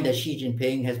don't mind that Xi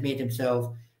Jinping has made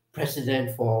himself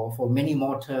president for many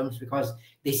more terms, because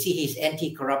they see his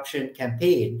anti-corruption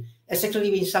campaign as actually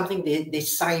being something they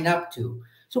sign up to.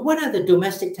 So what are the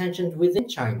domestic tensions within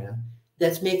China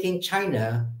that's making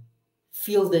China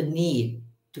feel the need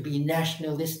to be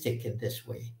nationalistic in this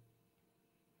way?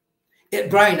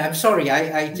 Brian, I'm sorry,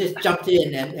 I just jumped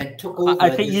in and took over. I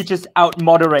think you just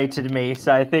out-moderated me,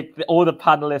 so I think all the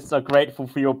panelists are grateful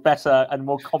for your better and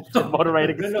more competent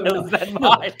moderating skills than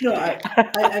mine.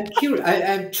 I'm curious.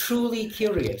 I'm truly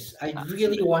curious. I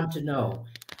really want to know.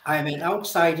 I'm an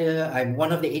outsider. I'm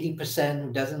one of the 80%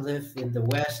 who doesn't live in the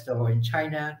West or in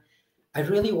China. I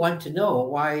really want to know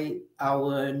why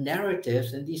our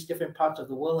narratives in these different parts of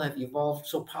the world have evolved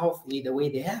so powerfully the way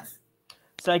they have.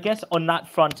 So I guess on that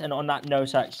front and on that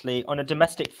note, actually, on a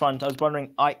domestic front, I was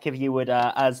wondering, Eyck, if you would,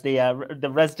 as the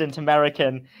resident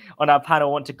American on our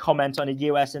panel, want to comment on the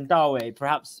US and Dawei,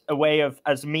 perhaps a way of,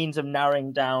 as means of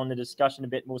narrowing down the discussion a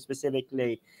bit more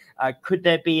specifically. Could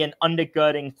there be an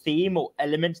undergirding theme or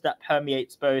element that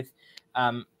permeates both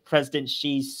President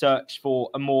Xi's search for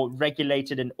a more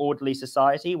regulated and orderly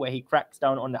society, where he cracks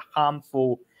down on the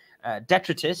harmful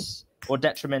detritus or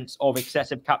detriments of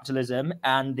excessive capitalism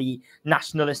and the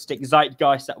nationalistic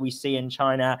zeitgeist that we see in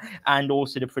China, and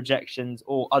also the projections,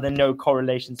 or are there no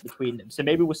correlations between them? So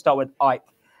maybe we'll start with Eyck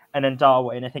and then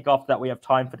Dawei, and I think after that we have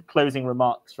time for the closing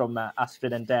remarks from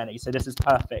Astrid and Danny. So this is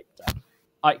perfect.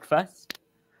 Eyck first.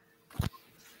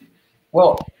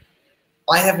 Well,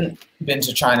 I haven't been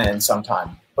to China in some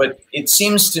time, but it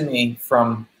seems to me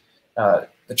from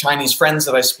the Chinese friends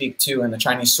that I speak to and the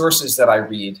Chinese sources that I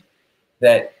read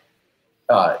that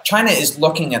China is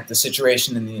looking at the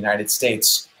situation in the United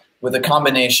States with a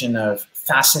combination of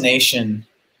fascination,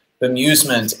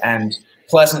 bemusement, and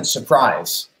pleasant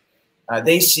surprise.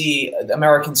 They see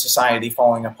American society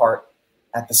falling apart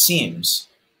at the seams,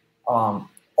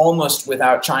 almost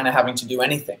without China having to do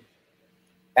anything.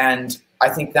 And I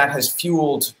think that has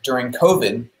fueled, during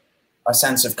COVID, a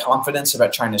sense of confidence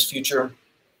about China's future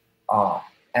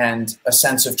and a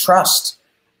sense of trust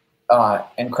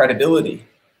and credibility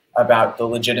about the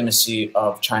legitimacy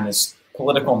of China's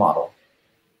political model.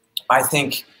 I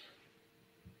think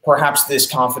perhaps this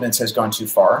confidence has gone too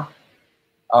far.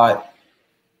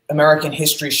 American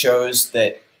history shows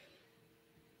that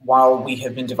while we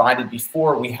have been divided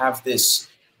before, we have this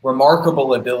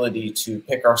remarkable ability to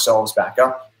pick ourselves back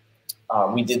up.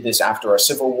 We did this after our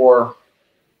Civil War.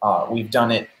 We've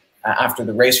done it after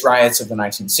the race riots of the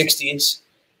 1960s.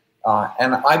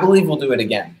 And I believe we'll do it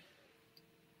again.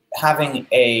 Having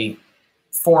a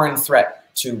foreign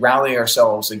threat to rally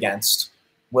ourselves against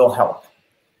will help.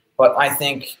 But I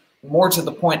think more to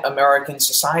the point, American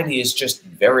society is just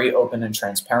very open and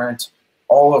transparent.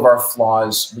 All of our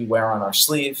flaws we wear on our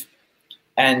sleeve,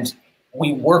 and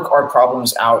we work our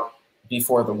problems out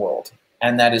before the world.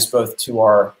 And that is both to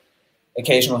our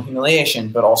occasional humiliation,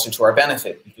 but also to our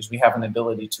benefit, because we have an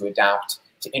ability to adapt,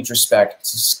 to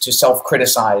introspect, to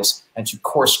self-criticize, and to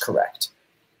course correct.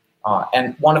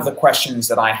 And one of the questions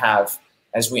that I have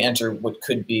as we enter what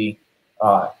could be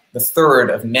the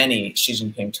third of many Xi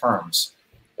Jinping terms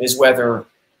is whether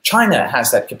China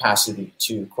has that capacity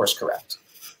to course correct,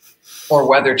 or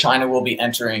whether China will be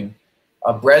entering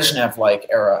a Brezhnev-like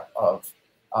era of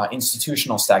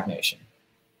institutional stagnation.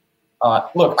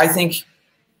 Look, I think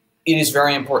it is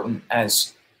very important,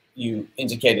 as you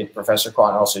indicated, Professor Quah,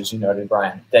 and also as you noted,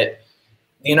 Brian, that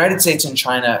the United States and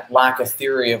China lack a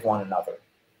theory of one another,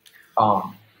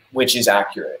 which is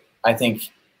accurate. I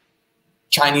think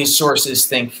Chinese sources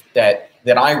think that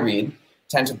I read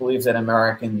tend to believe that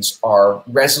Americans are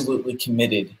resolutely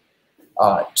committed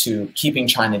to keeping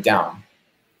China down.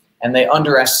 And they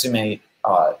underestimate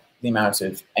the amount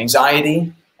of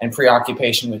anxiety and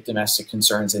preoccupation with domestic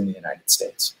concerns in the United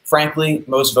States. Frankly,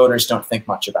 most voters don't think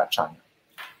much about China.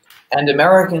 And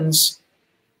Americans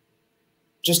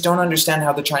just don't understand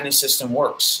how the Chinese system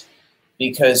works,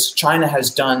 because China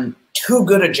has done too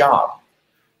good a job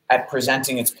at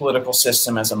presenting its political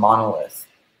system as a monolith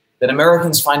that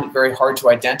Americans find it very hard to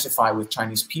identify with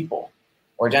Chinese people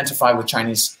or identify with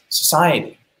Chinese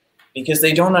society, because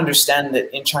they don't understand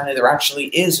that in China there actually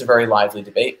is a very lively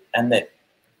debate, and that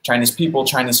Chinese people,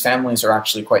 Chinese families are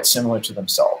actually quite similar to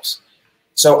themselves.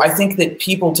 So I think that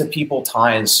people-to-people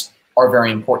ties are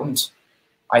very important.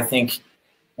 I think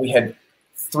we had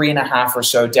 3.5 or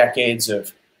so decades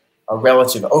of a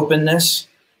relative openness,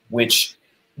 which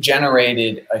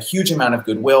generated a huge amount of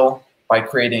goodwill by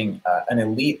creating an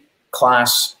elite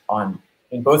class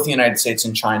in both the United States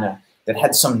and China that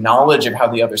had some knowledge of how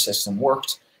the other system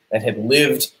worked, that had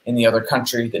lived in the other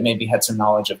country, that maybe had some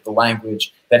knowledge of the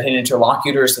language, that had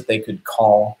interlocutors that they could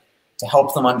call to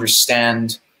help them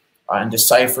understand and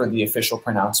decipher the official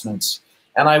pronouncements.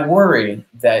 And I worry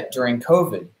that during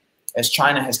COVID, as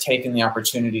China has taken the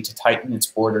opportunity to tighten its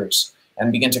borders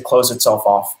and begin to close itself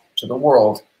off to the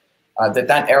world,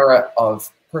 that era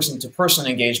of person-to-person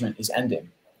engagement is ending,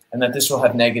 and that this will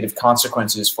have negative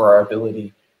consequences for our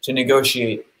ability to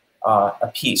negotiate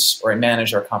a peace or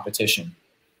manage our competition.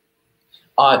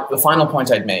 The final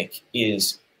point I'd make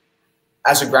is,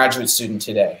 as a graduate student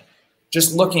today,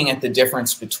 just looking at the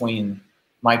difference between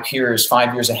my peers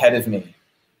 5 years ahead of me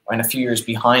and a few years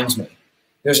behind me,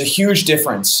 there's a huge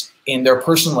difference in their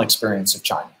personal experience of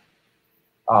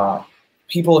China.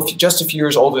 People just a few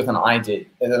years older than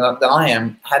I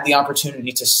am, had the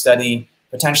opportunity to study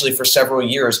potentially for several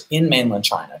years in mainland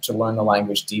China, to learn the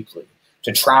language deeply,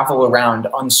 to travel around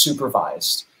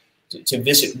unsupervised, to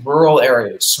visit rural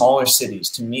areas, smaller cities,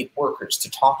 to meet workers, to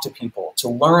talk to people, to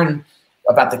learn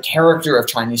about the character of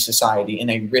Chinese society in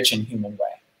a rich and human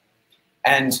way.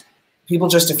 And people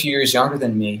just a few years younger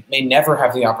than me may never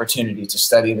have the opportunity to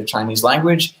study the Chinese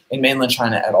language in mainland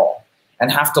China at all,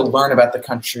 and have to learn about the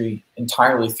country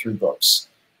entirely through books.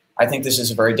 I think this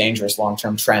is a very dangerous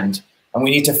long-term trend, and we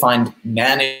need to find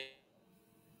manageable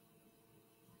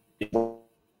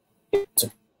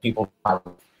people.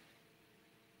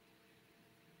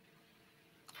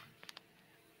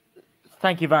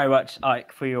 Thank you very much,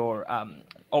 Eyck, for your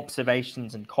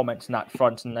observations and comments on that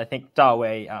front. And I think,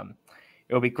 Dawei,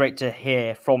 it will be great to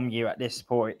hear from you at this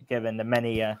point, given the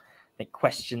many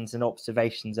questions and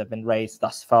observations that have been raised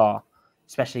thus far,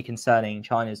 especially concerning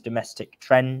China's domestic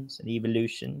trends and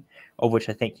evolution, of which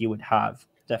I think you would have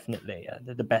definitely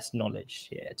the best knowledge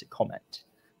here to comment.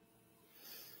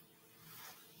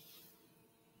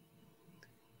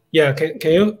 Yeah,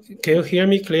 can you hear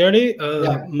me clearly?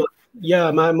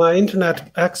 Yeah. My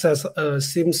internet access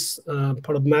seems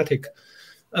problematic.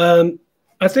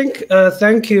 I think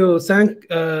thank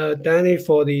Danny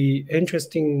for the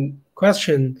interesting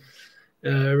question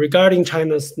regarding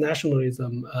China's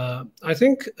nationalism. I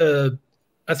think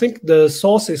the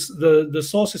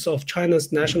sources of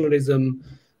China's nationalism,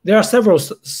 there are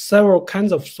several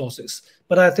kinds of sources,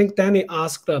 but I think Danny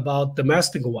asked about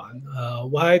domestic one.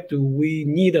 Why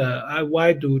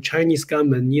do Chinese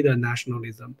government need a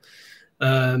nationalism?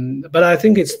 But I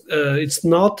think it's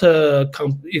not I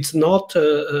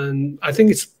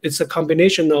think it's a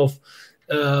combination of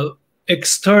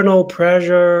external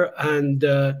pressure and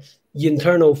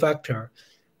internal factor.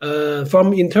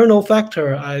 From internal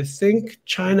factor, I think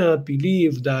China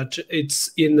believes that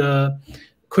it's in a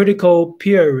critical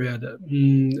period,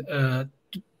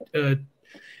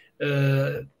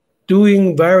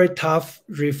 doing very tough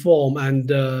reform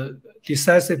and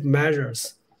decisive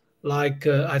measures. Like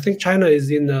I think China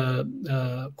is in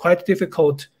a quite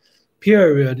difficult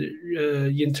period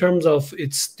in terms of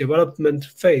its development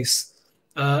phase.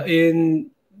 In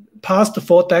past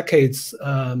 4 decades,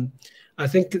 I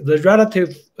think the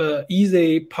relative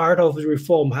easy part of the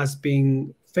reform has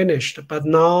been finished, but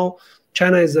now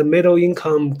China is a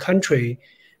middle-income country.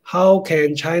 How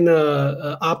can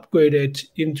China upgrade it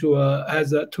into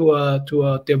to a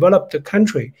developed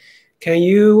country? Can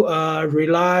you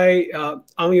rely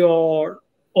on your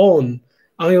own,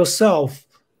 on yourself,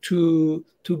 to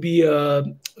be a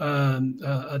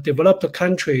developed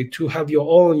country, to have your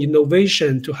own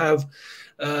innovation, to have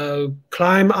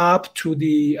climb up to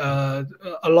the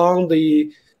along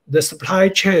the supply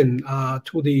chain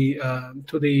to the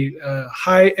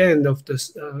high end of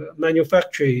this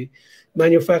manufacturing?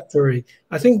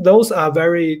 I think those are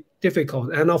very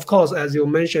difficult. And of course, as you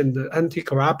mentioned, the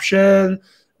anti-corruption,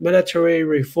 military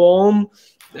reform,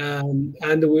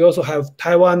 and we also have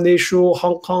Taiwan issue,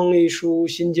 Hong Kong issue,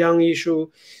 Xinjiang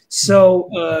issue. So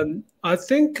I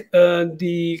think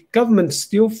the government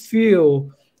still feel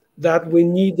that we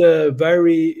need a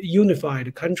very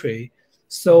unified country,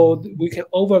 so we can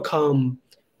overcome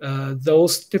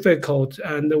those difficult,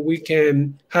 and we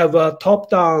can have a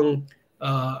top-down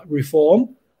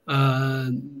reform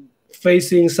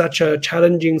facing such a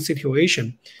challenging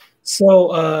situation.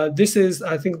 So this is,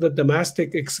 I think, the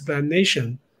domestic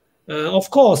explanation. Of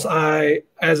course,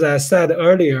 as I said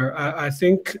earlier, I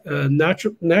think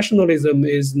nationalism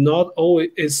is not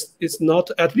always is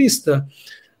not, at least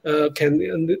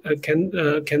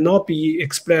cannot be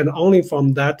explained only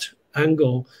from that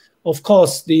angle. Of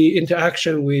course, the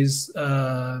interaction with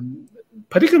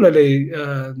particularly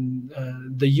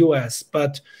the US,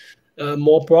 but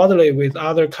more broadly with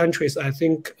other countries, I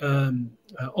think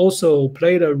also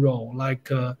played a role, like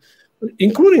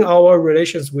including our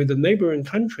relations with the neighboring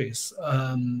countries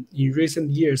in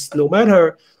recent years. No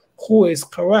matter who is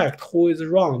correct, who is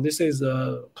wrong, this is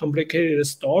a complicated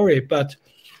story, but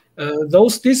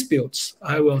those disputes,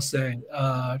 I will say,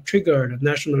 triggered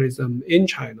nationalism in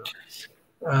China.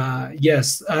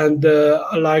 Yes, and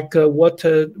like what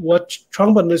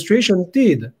Trump administration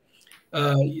did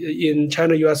in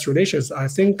China-U.S. relations, I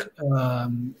think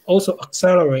also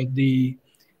accelerate the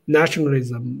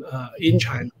nationalism in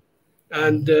China.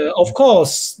 And of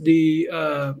course, the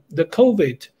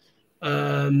COVID,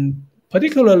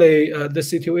 particularly the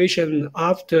situation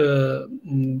after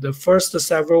the first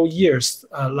several years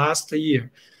last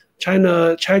year,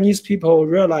 Chinese people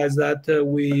realized that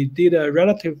we did a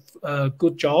relative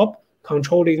good job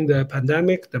controlling the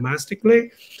pandemic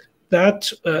domestically.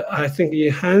 That I think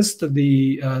enhanced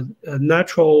the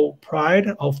natural pride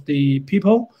of the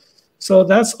people. So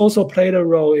that's also played a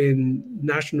role in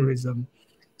nationalism.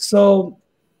 So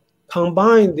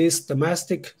combine this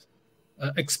domestic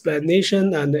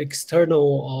explanation and external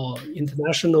or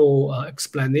international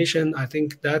explanation, I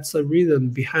think that's a reason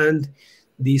behind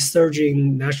the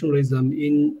surging nationalism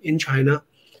in China.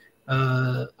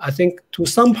 I think to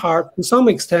some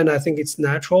extent, I think it's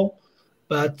natural,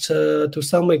 but to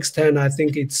some extent, I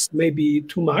think it's maybe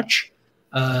too much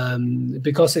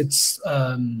because it's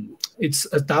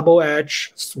a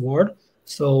double-edged sword.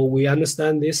 So we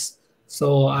understand this.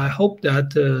 So I hope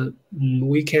that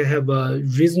we can have a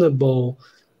reasonable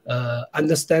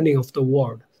understanding of the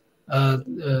world.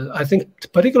 I think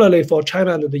particularly for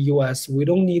China and the US, we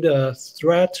don't need a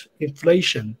threat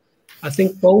inflation. I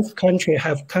think both countries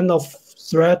have kind of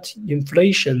threat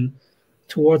inflation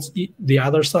towards the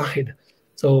other side.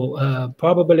 So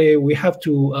probably we have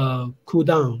to cool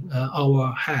down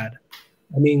our head.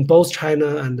 I mean, both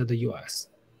China and the US.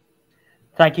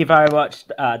 Thank you very much,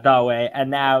 Dawei.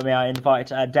 And now may I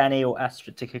invite Danny or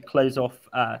Astrid to close off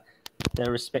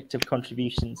their respective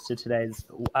contributions to today's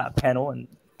panel. And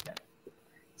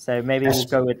so maybe we'll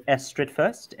go with Astrid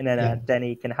first, and then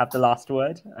Danny can have the last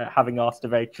word, having asked a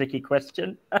very tricky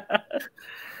question.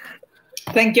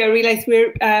 Thank you. I realise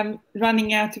we're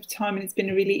running out of time, and it's been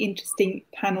a really interesting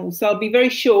panel. So I'll be very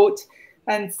short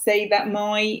and say that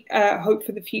my hope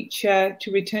for the future,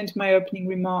 to return to my opening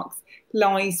remarks,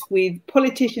 lies with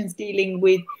politicians dealing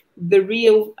with the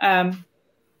real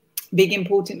big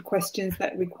important questions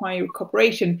that require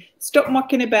cooperation. Stop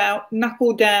mucking about,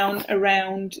 knuckle down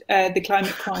around the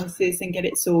climate crisis and get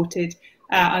it sorted.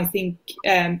 I think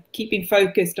keeping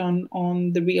focused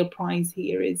on the real prize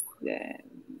here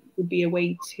would be a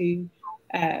way to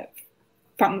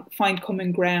find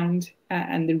common ground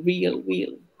and the real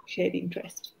shared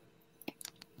interest.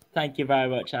 Thank you very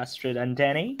much, Astrid. And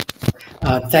Danny?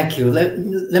 Thank you.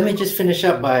 Let me just finish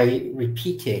up by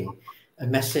repeating a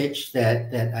message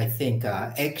that I think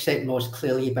Eyck said most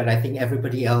clearly, but I think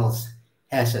everybody else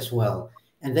has as well.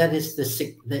 And that is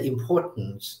the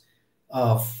importance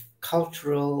of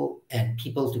cultural and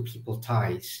people-to-people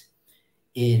ties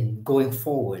in going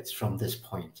forwards from this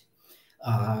point.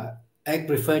 Eyck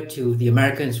referred to the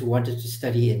Americans who wanted to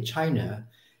study in China.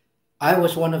 I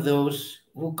was one of those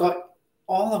who got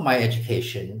all of my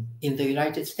education in the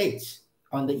United States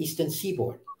on the Eastern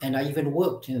Seaboard, and I even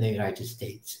worked in the United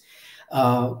States.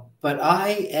 But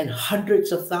I and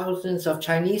hundreds of thousands of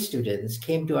Chinese students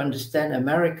came to understand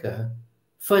America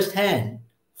firsthand,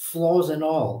 flaws and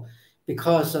all,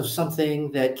 because of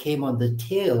something that came on the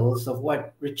tails of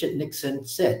what Richard Nixon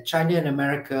said. China and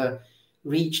America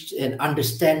reached an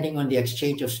understanding on the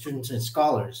exchange of students and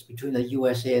scholars between the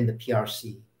USA and the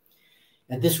PRC.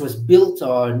 And this was built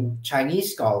on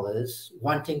Chinese scholars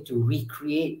wanting to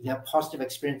recreate their positive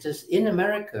experiences in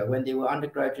America when they were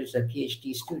undergraduates and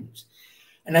PhD students.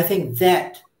 And I think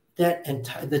that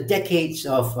the decades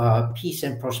of peace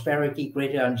and prosperity,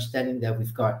 greater understanding that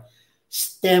we've got,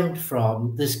 stemmed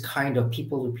from this kind of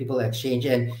people-to-people exchange.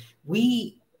 And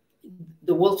the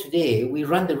world today, we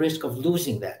run the risk of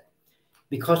losing that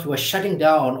because we're shutting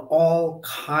down all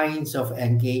kinds of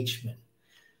engagement.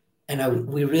 And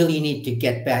we really need to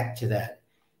get back to that.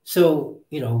 So,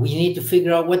 we need to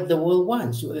figure out what the world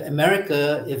wants.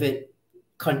 America, if it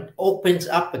opens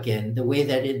up again the way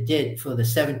that it did for the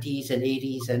 70s and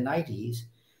 80s and 90s,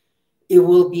 it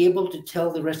will be able to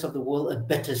tell the rest of the world a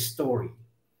better story.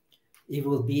 It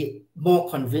will be more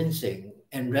convincing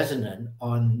and resonant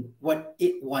on what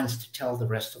it wants to tell the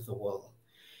rest of the world.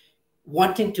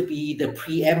 Wanting to be the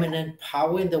preeminent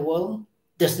power in the world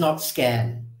does not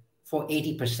scan for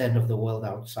 80% of the world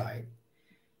outside.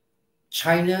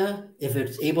 China, if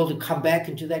it's able to come back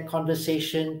into that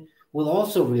conversation, will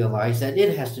also realize that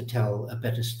it has to tell a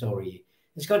better story.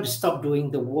 It's got to stop doing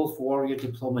the wolf warrior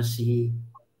diplomacy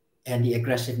and the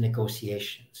aggressive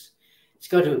negotiations.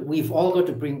 We've all got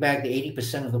to bring back the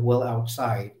 80% of the world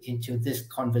outside into this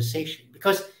conversation,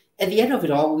 because at the end of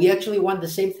it all, we actually want the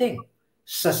same thing: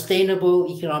 sustainable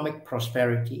economic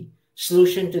prosperity,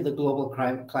 solution to the global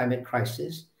climate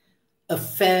crisis, a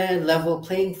fair, level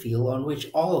playing field on which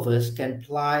all of us can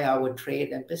ply our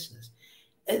trade and business.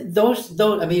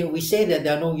 We say that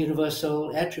there are no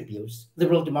universal attributes.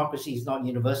 Liberal democracy is not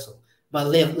universal, but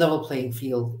level playing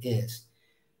field is.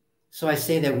 So I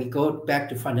say that we go back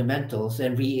to fundamentals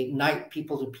and reignite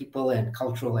people-to-people and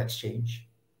cultural exchange.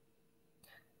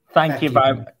 Thank you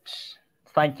very much.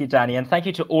 Thank you, Danny. And thank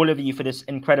you to all of you for this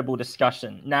incredible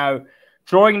discussion. Now,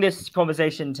 drawing this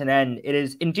conversation to an end, it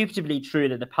is indubitably true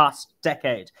that the past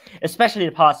decade, especially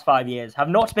the past 5 years, have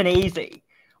not been easy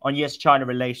on US-China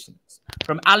relations.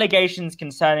 From allegations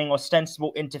concerning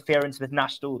ostensible interference with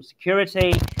national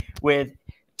security, with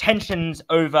tensions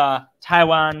over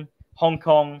Taiwan, Hong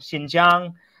Kong,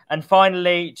 Xinjiang, and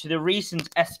finally to the recent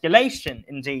escalation,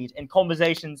 indeed, in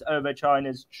conversations over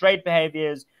China's trade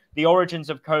behaviors, the origins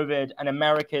of COVID, and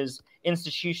America's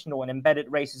institutional and embedded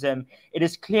racism, it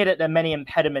is clear that there are many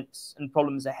impediments and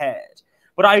problems ahead.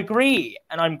 But I agree,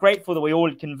 and I'm grateful that we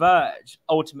all converge,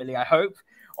 ultimately, I hope,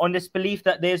 on this belief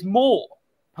that there's more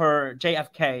per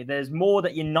JFK, there's more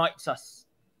that unites us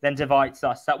than divides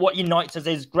us, that what unites us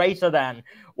is greater than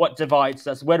what divides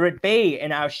us, whether it be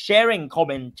in our sharing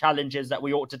common challenges that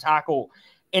we ought to tackle,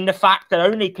 in the fact that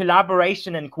only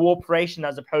collaboration and cooperation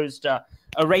as opposed to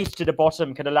a race to the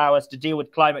bottom can allow us to deal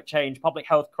with climate change, public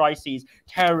health crises,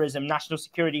 terrorism, national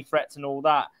security threats, and all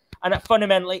that. And that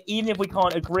fundamentally, even if we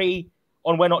can't agree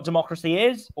on whether or not democracy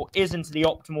is or isn't the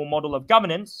optimal model of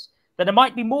governance, that there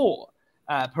might be more,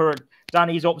 per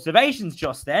Danny's observations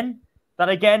just then, that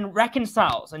again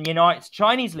reconciles and unites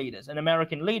Chinese leaders and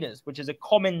American leaders, which is a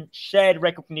common shared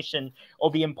recognition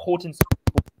of the importance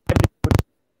of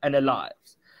and their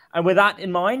lives. And with that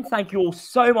in mind, thank you all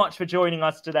so much for joining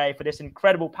us today for this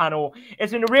incredible panel.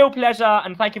 It's been a real pleasure,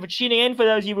 and thank you for tuning in for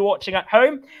those of you who are watching at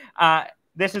home.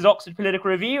 This is Oxford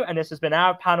Political Review, and this has been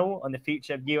our panel on the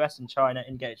future of US and China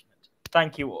engagement.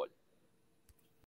 Thank you all.